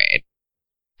grade.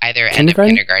 Either end of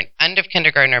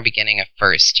kindergarten or beginning of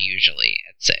 1st, usually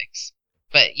at 6.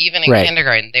 But even in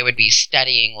kindergarten, they would be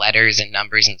studying letters and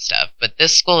numbers and stuff. But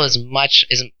this school is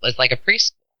like a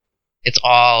preschool. It's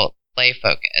all play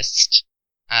focused.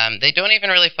 They don't even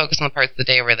really focus on the parts of the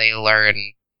day where they learn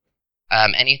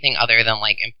anything other than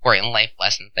important life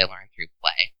lessons they learn through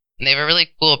play. And they have a really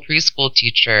cool preschool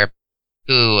teacher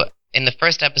who, in the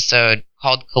first episode,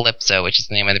 called Calypso, which is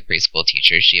the name of the preschool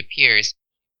teacher, she appears.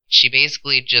 She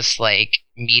basically just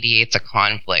mediates a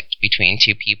conflict between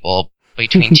two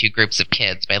groups of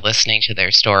kids by listening to their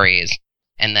stories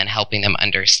and then helping them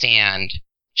understand.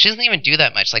 She doesn't even do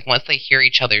that much. Once they hear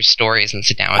each other's stories and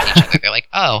sit down with each other, they're like,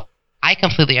 oh, I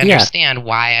completely understand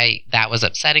why that was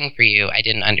upsetting for you. I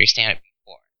didn't understand it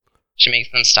before. She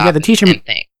makes them stop and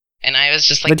think. And I was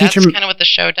just that's kind of what the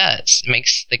show does. It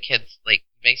makes the kids,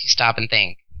 makes you stop and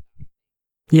think.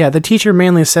 Yeah, the teacher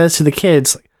mainly says to the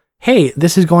kids, hey,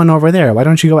 this is going over there. Why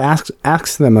don't you go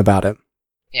ask them about it?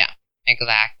 Yeah,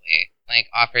 exactly.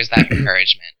 Offers that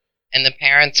encouragement. And the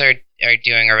parents are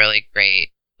doing a really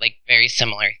great, very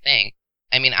similar thing.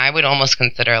 I mean, I would almost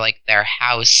consider their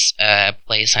house a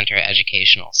play center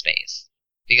educational space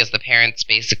because the parents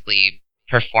basically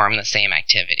perform the same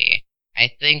activity. I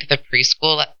think the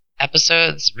preschool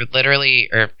episodes literally,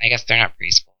 or I guess they're not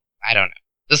preschool. I don't know.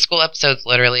 The school episodes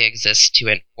literally exist to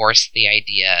enforce the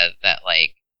idea that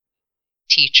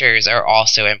teachers are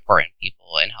also important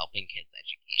people in helping kids'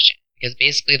 education. Because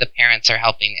basically the parents are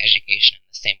helping the education in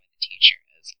the same way the teacher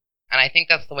is. And I think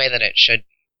that's the way that it should be,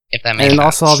 if that makes sense. And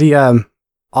also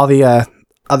all the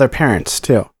other parents,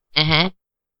 too. Mm-hmm.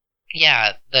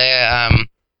 Yeah, the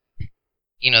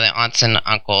aunts and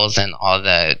uncles and all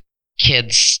the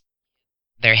kids,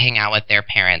 they hang out with their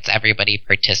parents. Everybody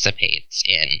participates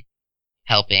in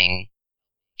helping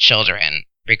children,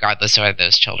 regardless of whether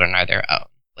those children are their own.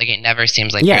 It never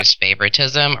seems there's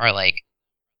favoritism or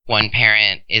one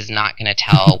parent is not going to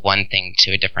tell one thing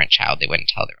to a different child they wouldn't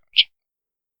tell their own child.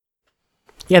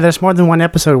 Yeah, there's more than one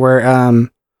episode where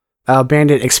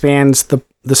Bandit expands the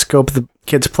scope of the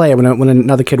kid's play when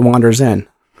another kid wanders in.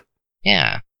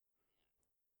 Yeah.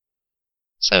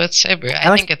 So I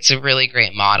think it's a really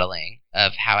great modeling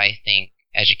of how I think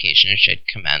education should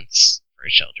commence for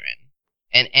children.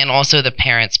 And also the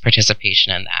parents'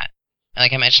 participation in that. And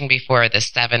like I mentioned before, the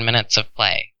 7 minutes of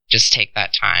play. Just take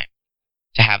that time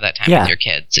to have that time with your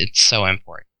kids. It's so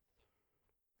important.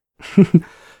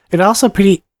 It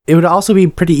would also be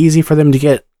pretty easy for them to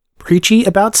get preachy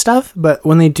about stuff, but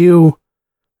when they do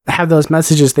have those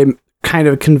messages, they kind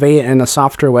of convey it in a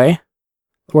softer way,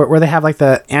 where they have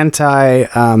the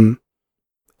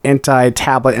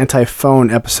anti-tablet,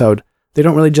 anti-phone episode. They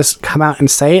don't really just come out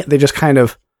and say it. They just kind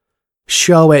of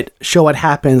show what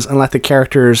happens and let the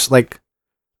characters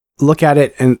look at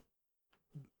it and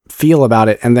feel about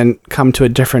it and then come to a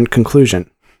different conclusion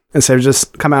instead of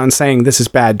just come out and saying, this is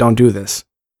bad, don't do this.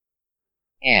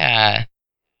 Yeah.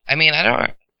 I mean,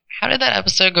 how did that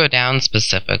episode go down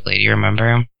specifically? Do you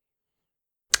remember?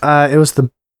 It was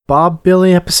the Bob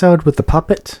Billy episode with the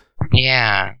puppet.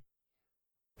 Yeah.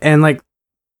 And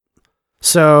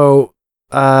so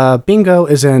Bingo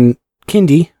is in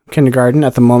kindergarten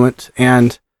at the moment,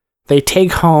 and they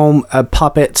take home a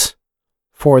puppet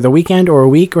for the weekend or a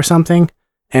week or something,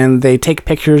 and they take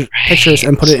pictures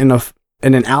and put it in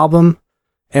an album,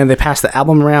 and they pass the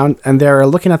album around, and they're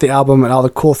looking at the album and all the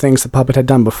cool things the puppet had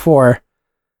done before.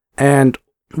 And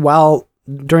while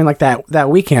during like that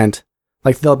weekend,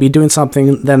 like they'll be doing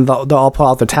something, then they'll all pull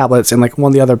out their tablets, and like one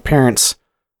of the other parents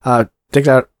takes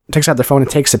out their phone and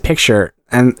takes a picture,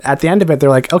 and at the end of it, they're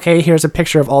like, okay, here's a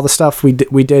picture of all the stuff we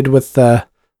did with the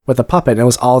puppet, and it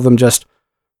was all of them just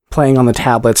playing on the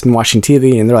tablets and watching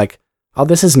TV, and they're like, oh,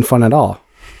 this isn't fun at all.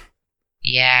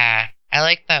 Yeah, I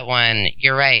like that one.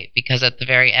 You're right, because at the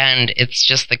very end, it's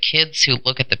just the kids who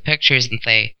look at the pictures and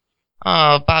say,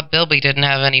 oh, Bob Bilby didn't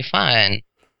have any fun.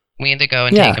 We need to go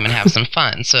and take him and have some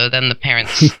fun. So then the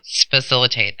parents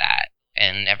facilitate that,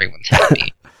 and everyone's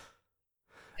happy.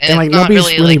 And like, it's not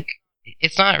nobody's really like,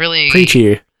 it's not really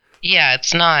preachy. Yeah,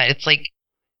 it's not. It's like,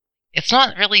 it's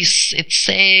not really. It's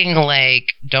saying like,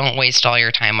 don't waste all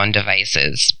your time on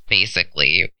devices,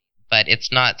 basically. But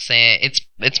it's not saying.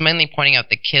 It's mainly pointing out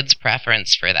the kids'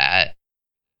 preference for that,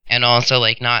 and also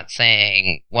like not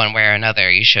saying one way or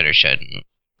another you should or shouldn't.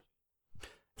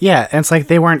 Yeah, and it's like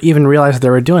they weren't even realizing they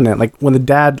were doing it. Like when the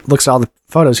dad looks at all the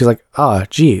photos, he's like, oh,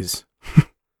 geez.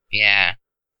 Yeah.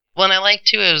 Well, and I like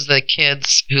too, it was the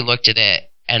kids who looked at it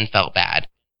and felt bad.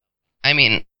 I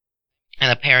mean,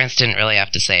 and the parents didn't really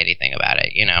have to say anything about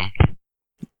it, you know?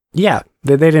 Yeah,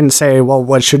 they didn't say, well,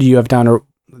 what should you have done? Or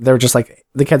they were just like,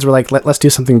 the kids were like, let's do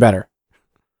something better.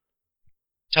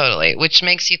 Totally, which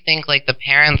makes you think like the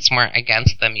parents weren't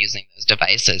against them using those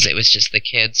devices. It was just the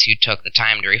kids who took the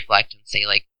time to reflect and say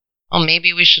like, oh,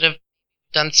 maybe we should have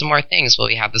done some more things while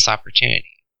we had this opportunity.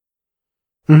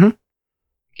 Mm-hmm.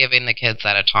 Giving the kids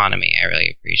that autonomy, I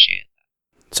really appreciate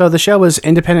that. So the show was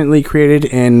independently created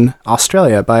in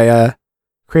Australia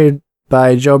created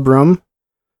by Joe Broom,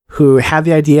 who had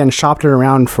the idea and shopped it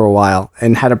around for a while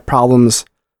and had problems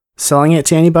selling it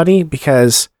to anybody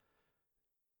because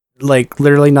like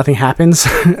literally nothing happens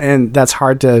and that's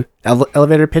hard to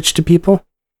elevator pitch to people.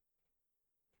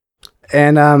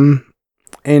 And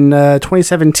in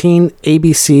 2017,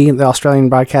 ABC, the Australian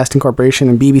Broadcasting Corporation,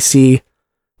 and BBC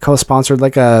co-sponsored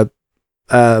like a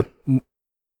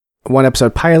one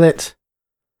episode pilot.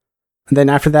 And then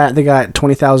after that, they got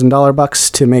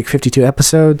 $20,000 to make 52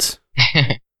 episodes.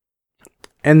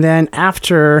 And then it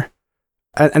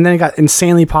got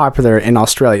insanely popular in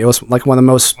Australia. It was like one of the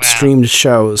most streamed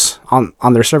shows on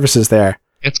their services there.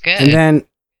 It's good. And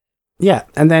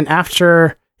then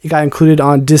after it got included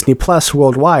on Disney Plus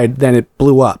worldwide, then it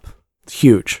blew up. It's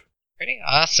huge. Pretty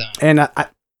awesome. And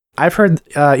I read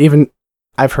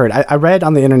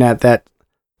on the internet that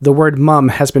the word mum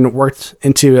has been worked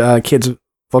into kids'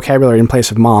 vocabulary in place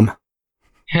of mom.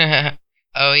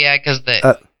 Oh yeah, because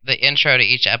the intro to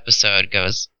each episode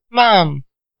goes, Mom.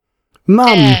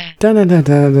 Mom. Dun, dun, dun,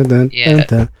 dun, dun, dun, Yeah.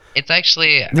 dun. It's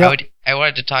actually, Yep. I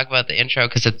wanted to talk about the intro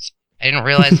because I didn't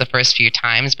realize the first few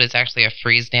times, but it's actually a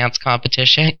freeze dance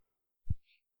competition.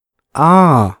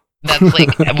 Ah. That's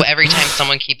like every time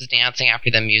someone keeps dancing after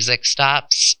the music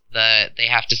stops, they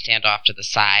have to stand off to the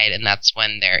side, and that's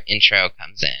when their intro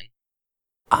comes in.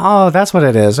 Oh, that's what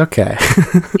it is. Okay.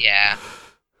 Yeah.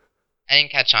 I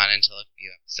didn't catch on until a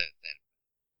few episodes in.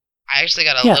 I actually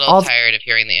got a little tired of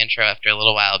hearing the intro after a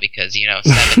little while because, 7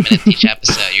 minutes each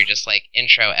episode, you're just like,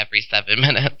 intro every 7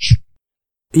 minutes.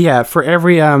 Yeah, for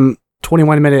every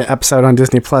 21-minute episode on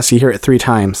Disney Plus, you hear it 3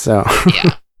 times, so.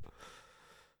 Yeah.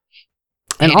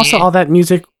 And also all that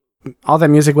music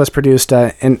was produced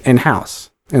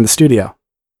in-house in the studio.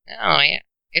 Oh, yeah.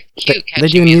 It's cute. They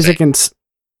do music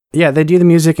they do the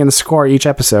music and score each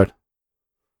episode.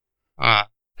 Oh,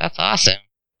 that's awesome.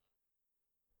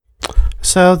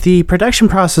 So the production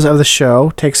process of the show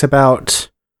takes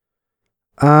about,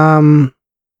 according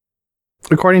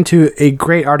to a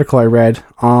great article I read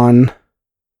on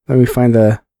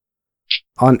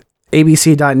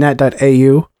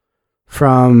abc.net.au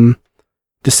from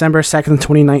December 2nd,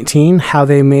 2019, How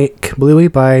They Make Bluey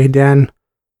by Dan,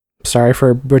 sorry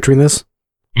for butchering this,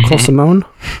 Colsimone.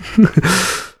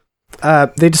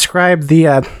 They describe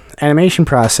the animation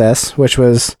process, which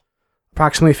was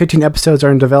approximately 15 episodes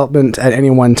are in development at any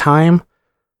one time.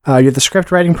 The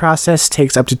script writing process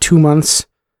takes up to 2 months.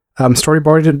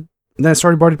 Storyboarded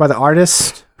by the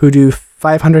artists, who do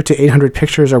 500 to 800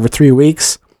 pictures over 3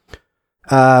 weeks.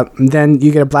 Then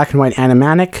you get a black and white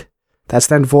animatic that's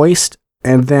then voiced,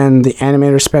 and then the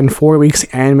animators spend 4 weeks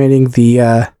animating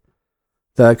the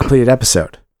completed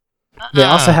episode. They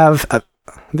also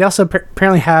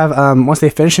apparently have once they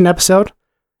finish an episode,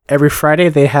 every Friday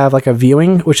they have like a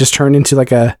viewing, which is turned into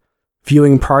like a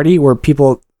viewing party where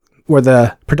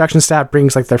the production staff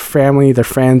brings like their family, their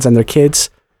friends, and their kids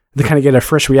to kind of get a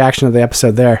first reaction of the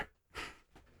episode there.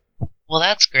 Well,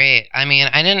 that's great. I mean,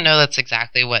 I didn't know that's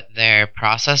exactly what their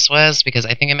process was because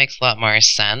I think it makes a lot more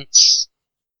sense.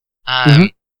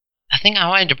 The thing I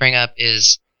wanted to bring up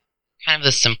is kind of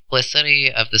the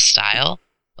simplicity of the style.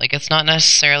 Like, it's not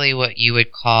necessarily what you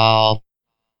would call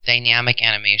dynamic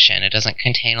animation. It doesn't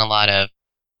contain a lot of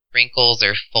wrinkles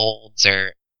or folds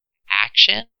or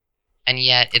action, and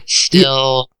yet it's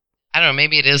still, I don't know,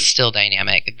 maybe it is still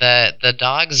dynamic. The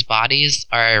dogs' bodies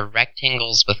are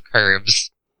rectangles with curves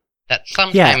that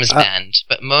sometimes bend,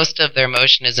 but most of their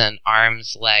motion is in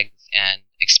arms, legs, and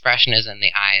expression is in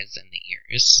the eyes and the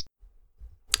ears.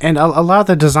 And a lot of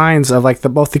the designs of like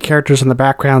both the characters and the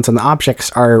backgrounds and the objects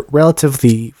are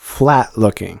relatively flat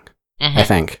looking, I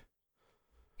think.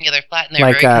 Yeah, they're flat and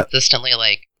they're very consistently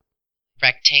like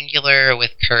rectangular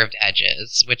with curved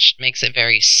edges, which makes it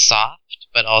very soft,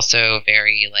 but also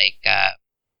very like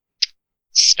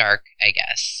stark, I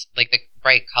guess. Like the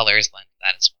bright colors lend to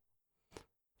that as well.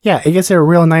 Yeah, it gives it a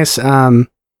real nice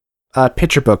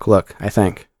picture book look, I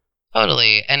think.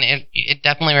 Totally, and it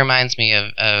definitely reminds me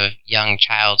of young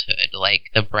childhood,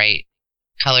 like the bright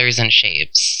colors and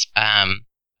shapes.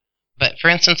 But for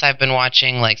instance, I've been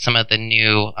watching like some of the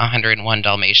new 101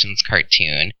 Dalmatians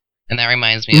cartoon, and that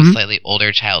reminds me of slightly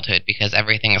older childhood because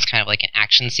everything is kind of like an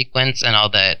action sequence, and all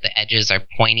the edges are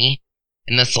pointy.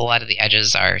 In this, a lot of the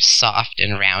edges are soft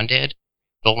and rounded.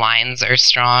 The lines are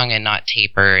strong and not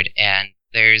tapered, and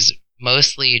there's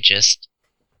mostly just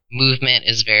movement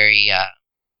is very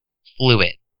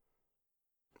fluid.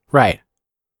 Right.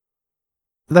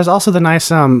 There's also the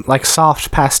nice like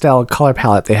soft pastel color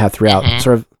palette they have throughout,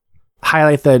 sort of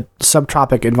highlight the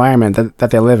subtropic environment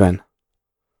that they live in.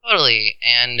 Totally,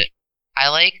 and I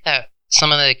like that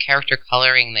some of the character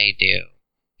coloring they do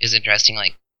is interesting,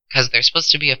 like, because they're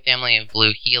supposed to be a family of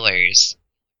blue healers,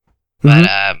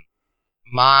 but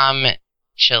Mom,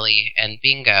 Chili, and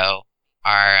Bingo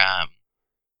are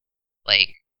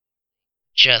like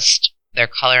just their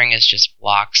coloring is just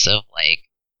blocks of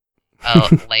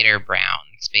like lighter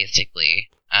browns, basically,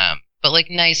 but like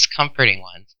nice, comforting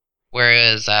ones.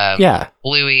 Whereas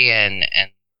Bluey and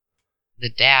the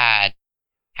dad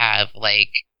have like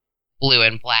blue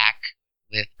and black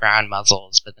with brown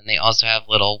muzzles, but then they also have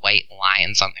little white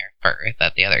lines on their fur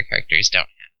that the other characters don't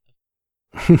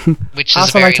have, which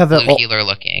is very blue healer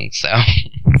looking. So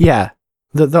yeah,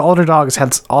 the older dogs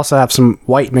also have some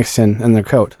white mixed in their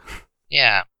coat.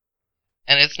 Yeah,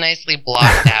 and it's nicely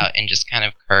blocked out in just kind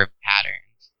of curved patterns.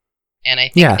 And I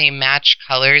think they match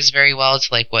colors very well to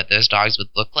like what those dogs would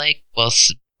look like,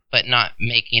 but not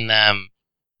making them,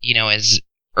 you know, as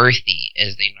earthy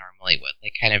as they normally would,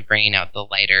 like kind of bringing out the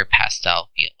lighter pastel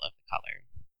feel of the color.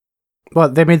 Well,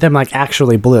 they made them like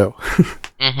actually blue.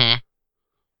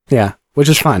 Yeah, which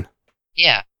is fun.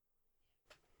 Yeah.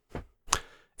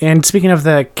 And speaking of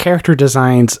the character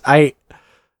designs, a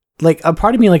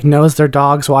part of me like knows they're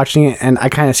dogs watching it, and I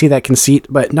kind of see that conceit,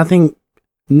 but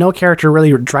no character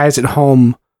really drives it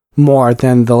home more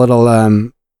than the little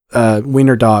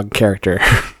wiener dog character.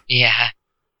 Yeah.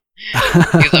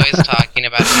 He's always talking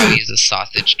about how he's a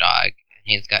sausage dog. And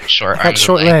he's got short arms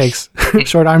short and legs.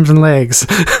 Short arms and legs.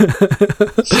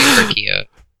 Super cute.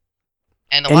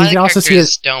 And a lot of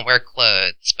characters don't wear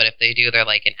clothes, but if they do, they're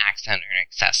like an accent or an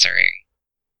accessory.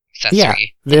 Yeah,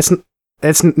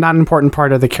 it's not an important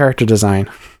part of the character design.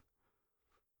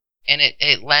 And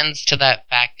it lends to that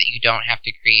fact that you don't have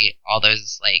to create all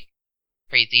those, like,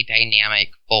 crazy dynamic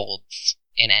folds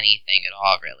in anything at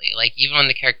all, really. Like, even when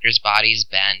the characters' bodies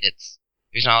bend,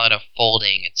 there's not a lot of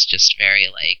folding. It's just very,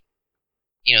 like,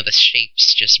 you know, the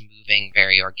shape's just moving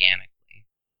very organically.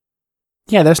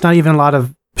 Yeah, there's not even a lot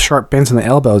of sharp bends in the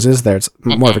elbows, is there? It's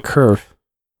more of a curve.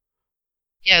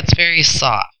 Yeah, it's very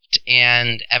soft,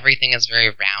 and everything is very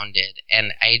rounded.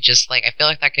 And I feel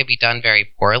like that could be done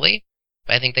very poorly.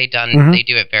 But I think they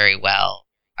do it very well,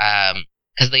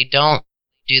 because they don't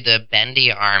do the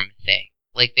bendy arm thing.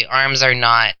 Like the arms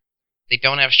they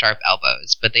don't have sharp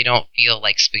elbows, but they don't feel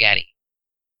like spaghetti.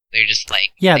 They're just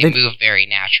like they move very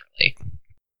naturally.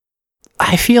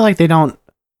 I feel like they don't.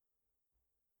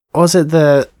 Was it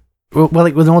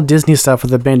like with old Disney stuff with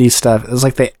the bendy stuff? It's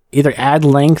like they either add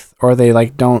length or they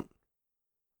like don't.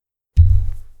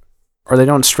 Or they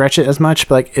don't stretch it as much,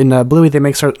 but like in Bluey, they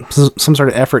make some sort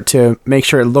of effort to make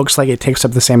sure it looks like it takes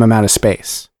up the same amount of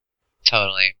space.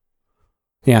 Totally.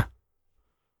 Yeah.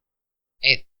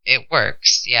 It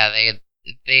works. Yeah,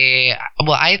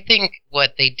 I think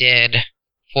what they did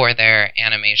for their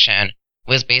animation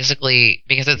was basically,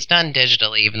 because it's done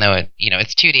digitally, even though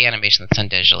it's 2D animation that's done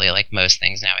digitally, like most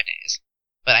things nowadays.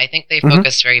 But I think they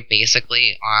focused very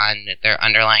basically on their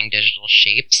underlying digital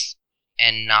shapes,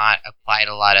 and not applied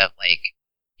a lot of, like,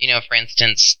 you know, for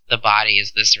instance, the body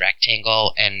is this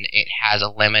rectangle and it has a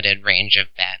limited range of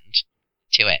bend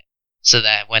to it. so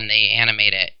that when they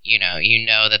animate it, you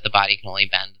know that the body can only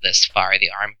bend this far, the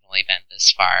arm can only bend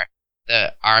this far.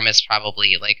 The arm is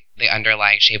probably, like, the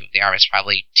underlying shape of the arm is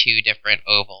probably 2 different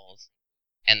ovals,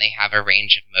 and they have a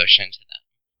range of motion to them.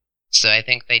 So I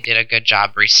think they did a good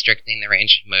job restricting the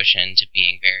range of motion to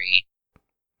being very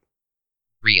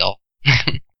real.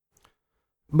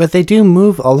 But they do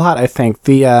move a lot, I think.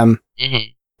 The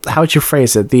how would you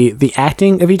phrase it? The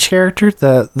acting of each character,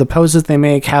 the poses they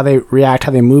make, how they react,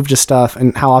 how they move to stuff,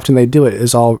 and how often they do it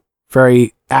is all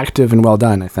very active and well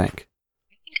done, I think.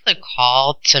 I think the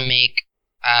call to make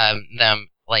them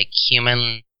like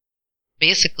human,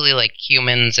 basically like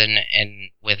humans and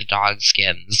with dog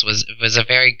skins was a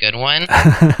very good one,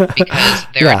 because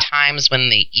there are times when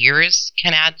the ears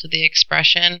can add to the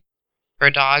expression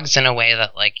for dogs in a way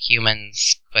that like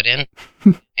humans couldn't.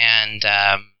 And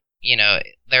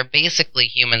they're basically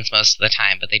humans most of the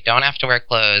time, but they don't have to wear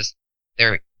clothes.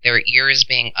 Their ears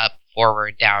being up,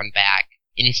 forward, down, back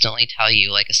instantly tell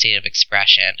you like a state of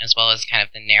expression, as well as kind of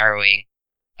the narrowing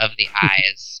of the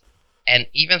eyes. And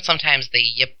even sometimes they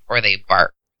yip or they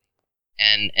bark.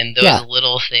 And those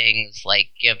little things like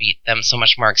give them so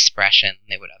much more expression than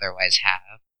they would otherwise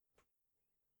have.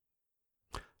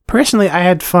 Personally, I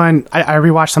had fun. I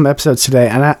rewatched some episodes today,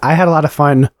 and I had a lot of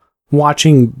fun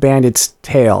watching Bandit's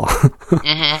tail.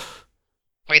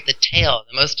 Right, the tail,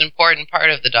 the most important part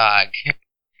of the dog.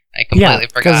 I completely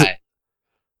forgot.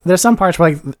 There's some parts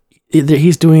where like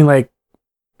he's doing like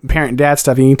parent-dad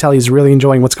stuff, and you can tell he's really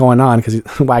enjoying what's going on because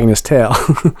he's wagging his tail.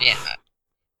 Yeah.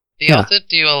 They also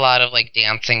do a lot of like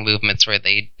dancing movements where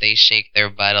they shake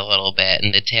their butt a little bit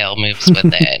and the tail moves with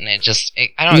it, and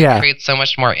it creates so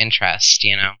much more interest,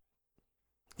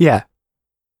 Yeah.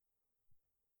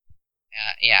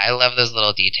 Yeah, I love those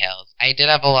little details. I did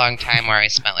have a long time where I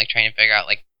spent like trying to figure out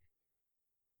like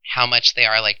how much they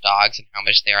are like dogs and how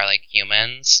much they are like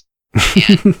humans.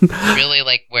 And really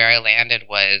like where I landed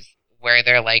was where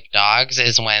they're like dogs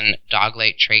is when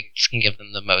dog-like traits can give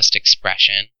them the most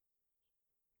expression.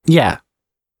 Yeah.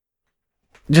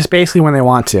 Just basically when they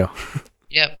want to.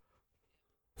 Yep.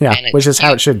 Yeah, which is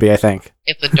how it should be, I think.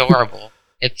 It's adorable.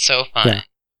 It's so fun.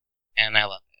 And I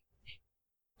love it.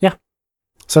 Yeah.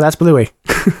 So that's Bluey.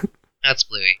 That's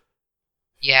Bluey.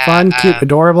 Yeah. Fun, cute,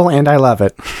 adorable, and I love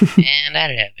it. And I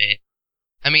love it.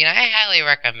 I mean, I highly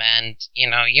recommend, you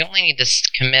only need to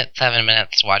commit 7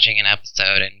 minutes watching an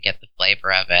episode and get the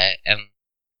flavor of it. And,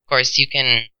 of course, you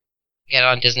can get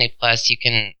on Disney+. You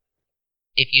can,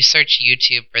 if you search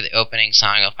YouTube for the opening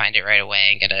song, you'll find it right away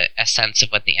and get a sense of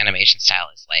what the animation style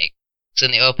is like. So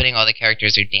in the opening, all the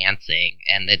characters are dancing,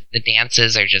 and the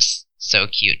dances are just so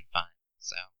cute and fun.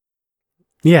 So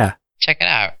yeah, check it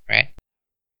out, right?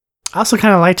 I also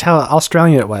kind of liked how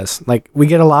Australian it was. Like, we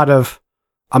get a lot of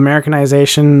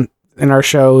Americanization in our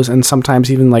shows, and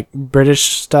sometimes even like British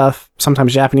stuff,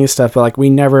 sometimes Japanese stuff, but like we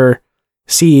never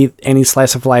see any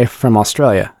slice of life from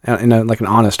Australia in an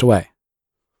honest way.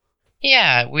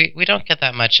 Yeah, we don't get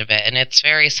that much of it, and it's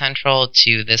very central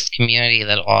to this community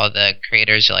that all the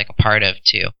creators are like a part of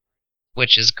too,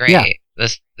 which is great. Yeah.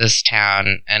 This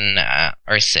town and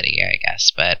or city, I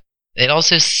guess, but it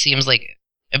also seems like.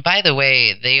 By the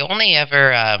way, they only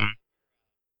ever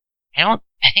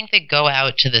I think they go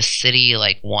out to the city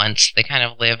like once. They kind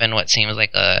of live in what seems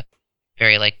like a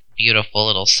very like beautiful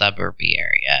little suburby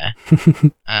area.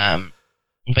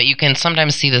 But you can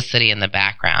sometimes see the city in the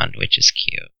background, which is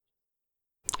cute.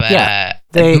 But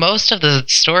most of the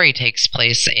story takes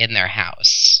place in their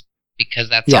house because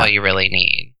that's all you really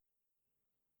need.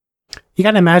 You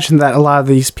got to imagine that a lot of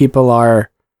these people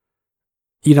are,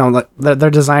 like they're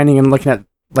designing and looking at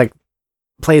like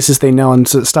places they know and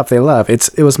stuff they love.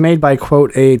 It was made by,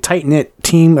 quote, a tight-knit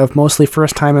team of mostly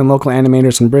first-time and local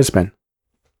animators in Brisbane.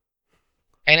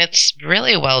 And it's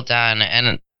really well done.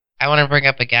 And I want to bring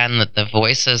up again that the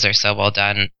voices are so well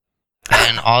done.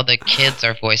 And all the kids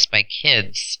are voiced by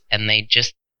kids. And they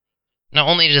just, not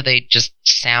only do they just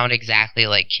sound exactly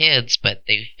like kids, but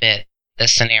they fit the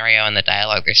scenario and the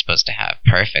dialogue they're supposed to have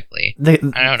perfectly. I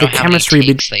don't know how many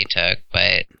takes they took,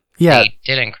 but they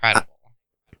did incredible.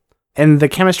 And the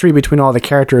chemistry between all the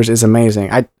characters is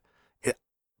amazing.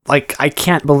 I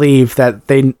can't believe that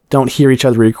they don't hear each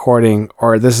other recording,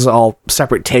 or this is all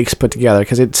separate takes put together,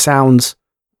 because it sounds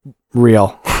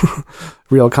real.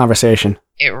 Real conversation.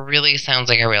 It really sounds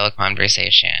like a real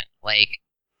conversation. Like,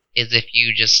 as if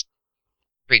you just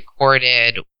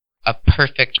recorded a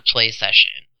perfect play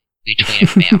session between a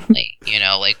family.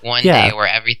 Like one day where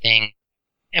everything,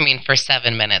 for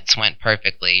 7 minutes went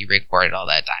perfectly. You recorded all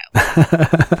that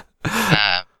dialogue.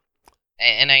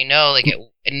 And I know, like,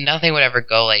 nothing would ever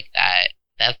go like that.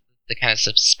 That's the kind of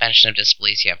suspension of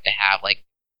disbelief you have to have. Like,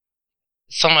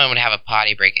 someone would have a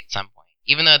potty break at some point.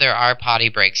 Even though there are potty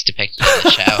breaks depicted in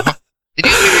the show, they do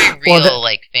very real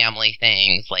like family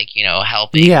things, like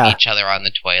helping each other on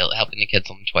the toilet, helping the kids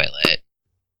on the toilet.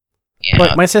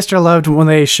 But my sister loved when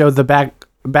they showed the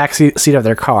back seat of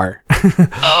their car.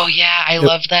 Oh yeah, I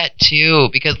love that too,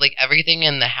 because like everything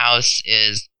in the house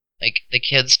is like the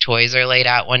kids' toys are laid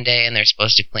out one day and they're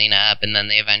supposed to clean up, and then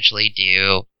they eventually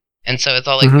do. And so it's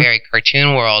all like very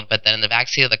cartoon world, but then in the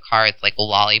backseat of the car, it's like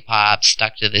lollipops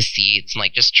stuck to the seats and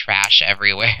like just trash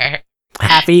everywhere.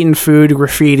 Half-eaten food,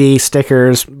 graffiti,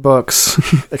 stickers, books,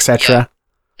 etc. Yeah.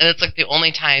 And it's like the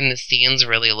only time the scenes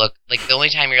really look like the only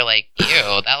time you're like,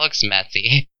 ew, that looks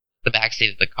messy. The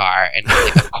backseat of the car, and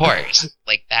like, of course,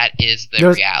 like that is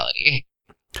the reality.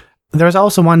 There was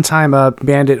also one time a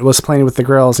bandit was playing with the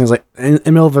girls, and he's like in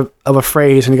the middle of a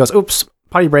phrase, and he goes, "Oops,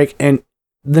 potty break," and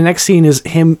the next scene is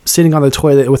him sitting on the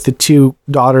toilet with the two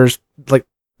daughters, like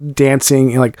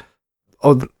dancing and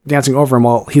dancing over him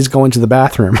while he's going to the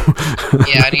bathroom.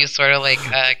 Yeah, and he's sort of like,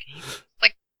 "Can you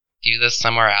like do this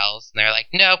somewhere else?" And they're like,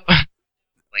 "Nope."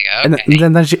 Like, okay. And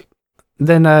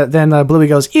then Bluey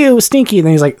goes, "Ew, stinky." And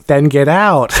then he's like, "Then get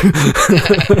out.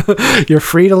 You're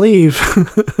free to leave."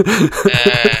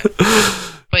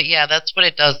 But yeah, that's what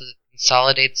it does. It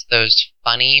consolidates those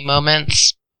funny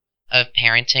moments of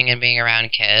parenting and being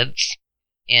around kids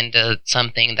into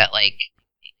something that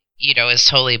is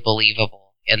totally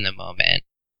believable in the moment.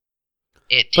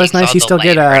 It takes all the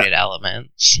lighthearted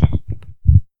elements.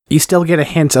 You still get a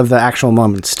hint of the actual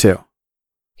moments too.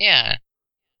 Yeah.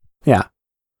 Yeah.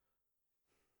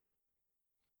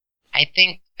 I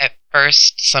think at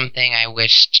first something I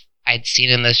wished I'd seen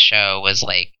in this show was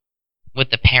like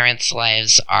what the parents'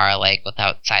 lives are like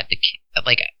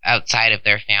outside of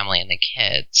their family and the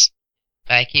kids.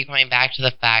 But I keep coming back to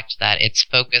the fact that it's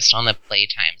focused on the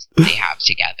playtimes that they have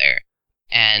together.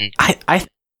 And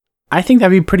I think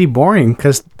that'd be pretty boring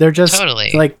because they're just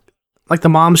totally like the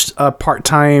mom's a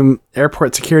part-time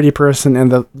airport security person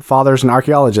and the father's an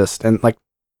archaeologist, and like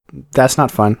that's not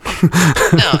fun.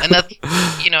 No, and that's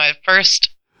at first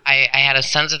I had a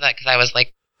sense of that because I was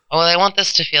like, oh, well, I want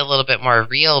this to feel a little bit more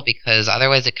real because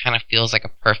otherwise it kind of feels like a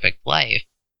perfect life.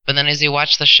 But then as you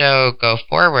watch the show go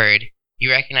forward,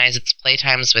 you recognize it's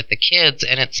playtimes with the kids,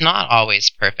 and it's not always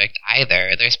perfect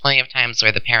either. There's plenty of times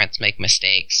where the parents make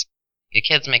mistakes, the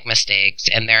kids make mistakes,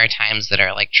 and there are times that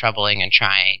are like troubling and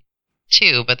trying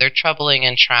too, but they're troubling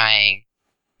and trying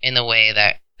in the way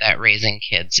that raising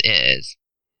kids is.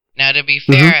 Now, to be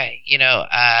fair,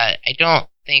 I don't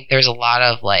think there's a lot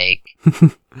of like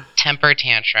temper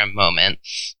tantrum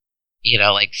moments,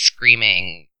 like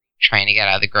screaming, trying to get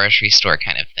out of the grocery store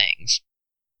kind of things.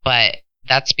 But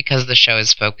that's because the show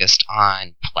is focused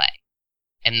on play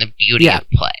and the beauty of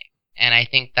play. And I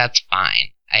think that's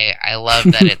fine. I love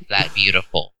that it's that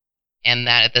beautiful. And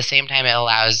that at the same time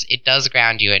it does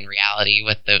ground you in reality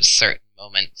with those certain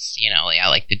moments,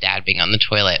 like the dad being on the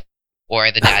toilet, or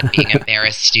the dad being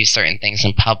embarrassed to do certain things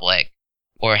in public,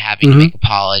 or having to make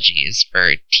apologies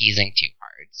for teasing too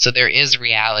hard. So there is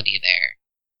reality there.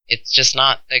 It's just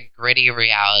not the gritty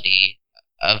reality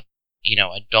of,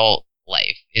 adult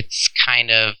life. It's kind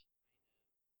of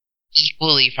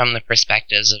equally from the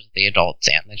perspectives of the adults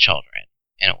and the children,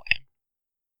 in a way.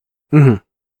 Mm-hmm.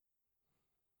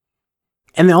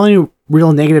 And the only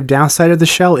real negative downside of the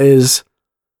show is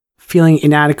feeling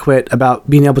inadequate about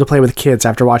being able to play with kids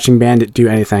after watching Bandit do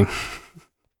anything.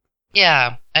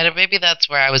 Yeah, and maybe that's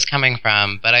where I was coming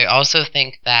from, but I also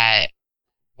think that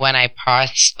when I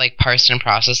parsed and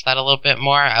processed that a little bit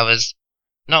more, I was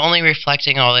not only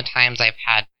reflecting all the times I've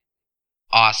had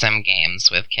awesome games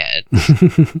with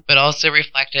kids, but also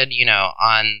reflected,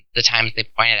 on the times they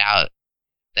pointed out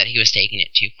that he was taking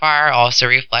it too far, also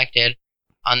reflected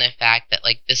on the fact that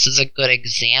this is a good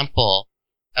example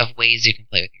of ways you can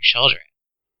play with your children.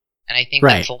 And I think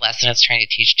that's the lesson it's trying to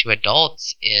teach to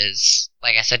adults is,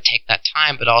 like I said, take that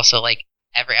time, but also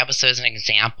every episode is an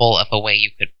example of a way you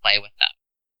could play with them.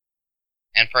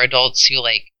 And for adults who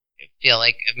feel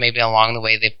like maybe along the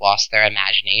way they've lost their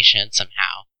imagination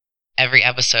somehow, every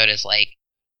episode is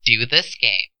do this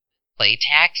game, play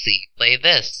Taxi, play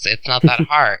this. It's not that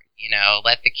hard,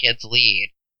 let the kids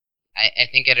lead. I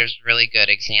think it is a really good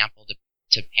example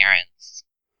to parents.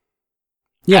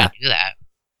 Yeah. Do that.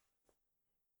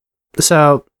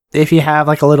 So if you have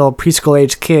a little preschool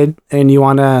age kid and you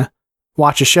want to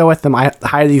watch a show with them, I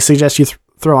highly suggest you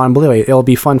throw on Bluey. It'll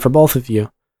be fun for both of you.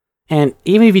 And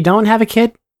even if you don't have a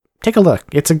kid, take a look.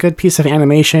 It's a good piece of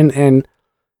animation, and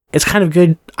it's kind of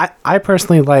good. I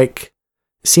personally like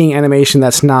seeing animation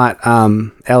that's not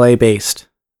LA based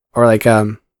or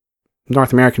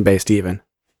North American based even.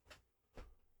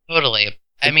 Totally.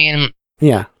 I mean,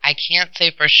 Yeah. I can't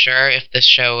say for sure if the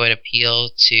show would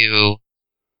appeal to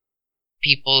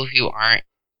people who aren't,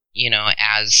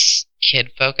 as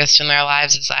kid-focused in their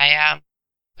lives as I am,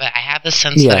 but I have the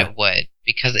sense that it would,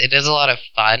 because it is a lot of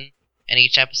fun, and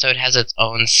each episode has its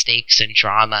own stakes and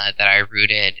drama that I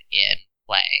rooted in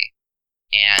play.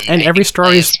 And every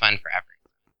story is fun for everyone.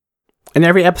 And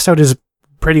every episode is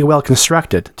pretty well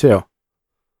constructed, too.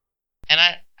 And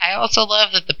I also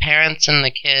love that the parents and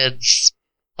the kids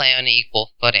play on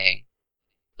equal footing.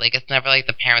 Like, it's never like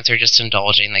the parents are just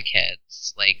indulging the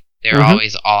kids. Like, they're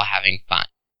always all having fun.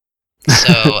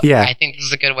 So, yeah. I think this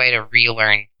is a good way to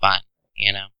relearn fun,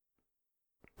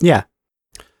 Yeah.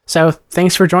 So,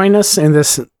 thanks for joining us in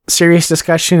this serious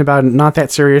discussion about not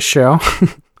that serious show.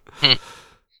 What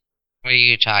are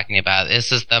you talking about?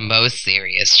 This is the most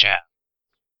serious show.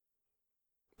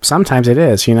 Sometimes it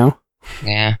is, Yeah.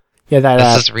 Yeah, that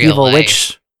this is real evil life.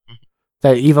 witch.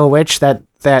 That evil witch that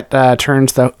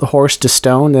turns the horse to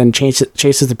stone and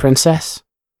chases the princess.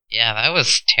 Yeah, that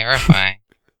was terrifying.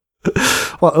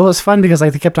 Well, it was fun because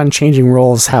they kept on changing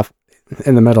roles half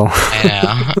in the middle. I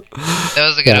know. That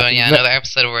was a good one. Yeah, another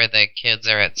episode where the kids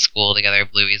are at school together.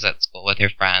 Bluey's at school with her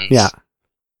friends. Yeah.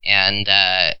 And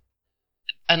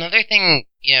another thing,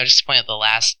 just to point out the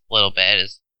last little bit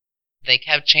is they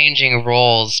kept changing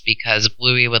roles because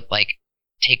Bluey would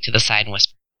take to the side and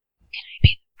whisper,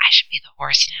 I should be the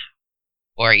horse now.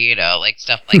 Or,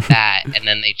 stuff like that. And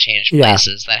then they change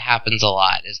places. That happens a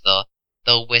lot, is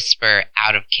they'll whisper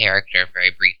out of character very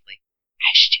briefly.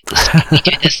 I should do this. Can we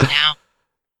do this now?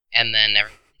 And then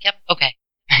everyone's like, yep, okay.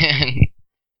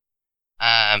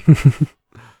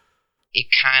 It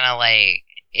kind of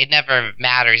it never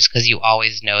matters because you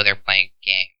always know they're playing a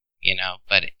game,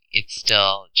 but it's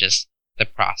still just the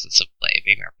process of play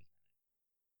being represented.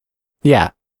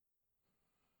 Yeah.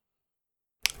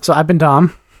 So I've been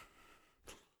Dom.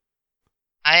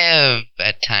 I have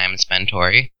at times been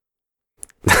Tori.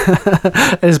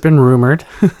 It has been rumored.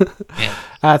 Yeah.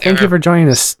 Thank you for joining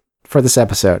us for this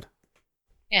episode.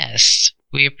 Yes,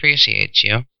 we appreciate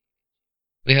you.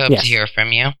 We hope to hear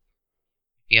from you. If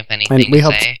you have anything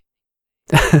to say.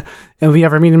 And if we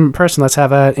ever meet in person, let's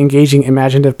have an engaging,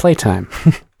 imaginative playtime.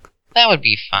 That would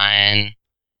be fun.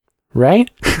 Right?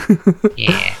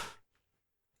 Yeah.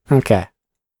 Okay.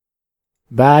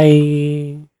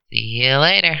 Bye. See you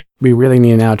later. We really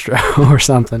need an outro or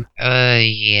something.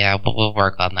 Yeah, but we'll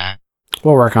work on that.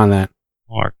 We'll work on that.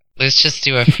 Let's just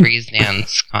do a freeze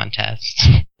dance contest.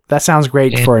 That sounds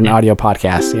great for an audio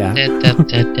podcast, yeah.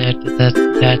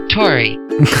 Tori.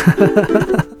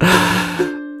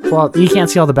 Well, you can't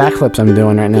see all the backflips I'm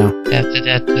doing right now.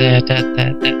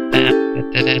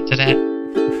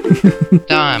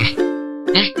 Dom.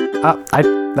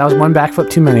 That was one backflip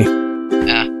too many.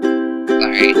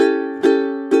 Sorry.